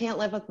can't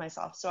live with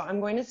myself. So I'm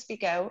going to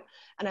speak out,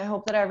 and I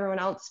hope that everyone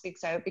else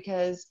speaks out,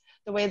 because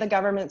the way the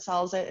government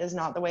sells it is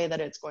not the way that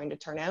it's going to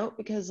turn out.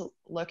 Because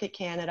look at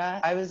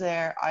Canada. I was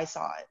there, I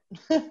saw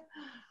it.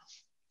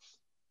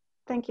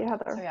 Thank you,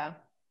 Heather. So yeah.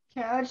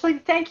 Yeah, I'd just like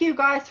to thank you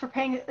guys for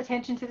paying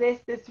attention to this.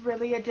 It's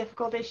really a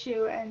difficult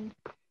issue, and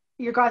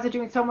you guys are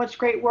doing so much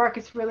great work.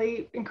 It's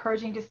really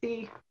encouraging to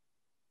see.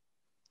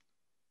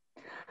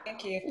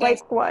 Thank you.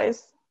 Thanks.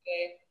 Likewise.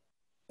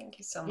 Thank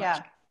you so much.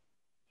 Yeah.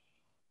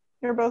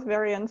 You're both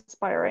very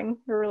inspiring.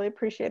 We really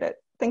appreciate it.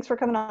 Thanks for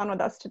coming on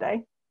with us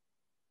today.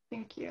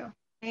 Thank you.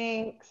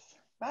 Thanks.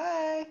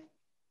 Bye.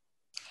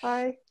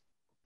 Bye.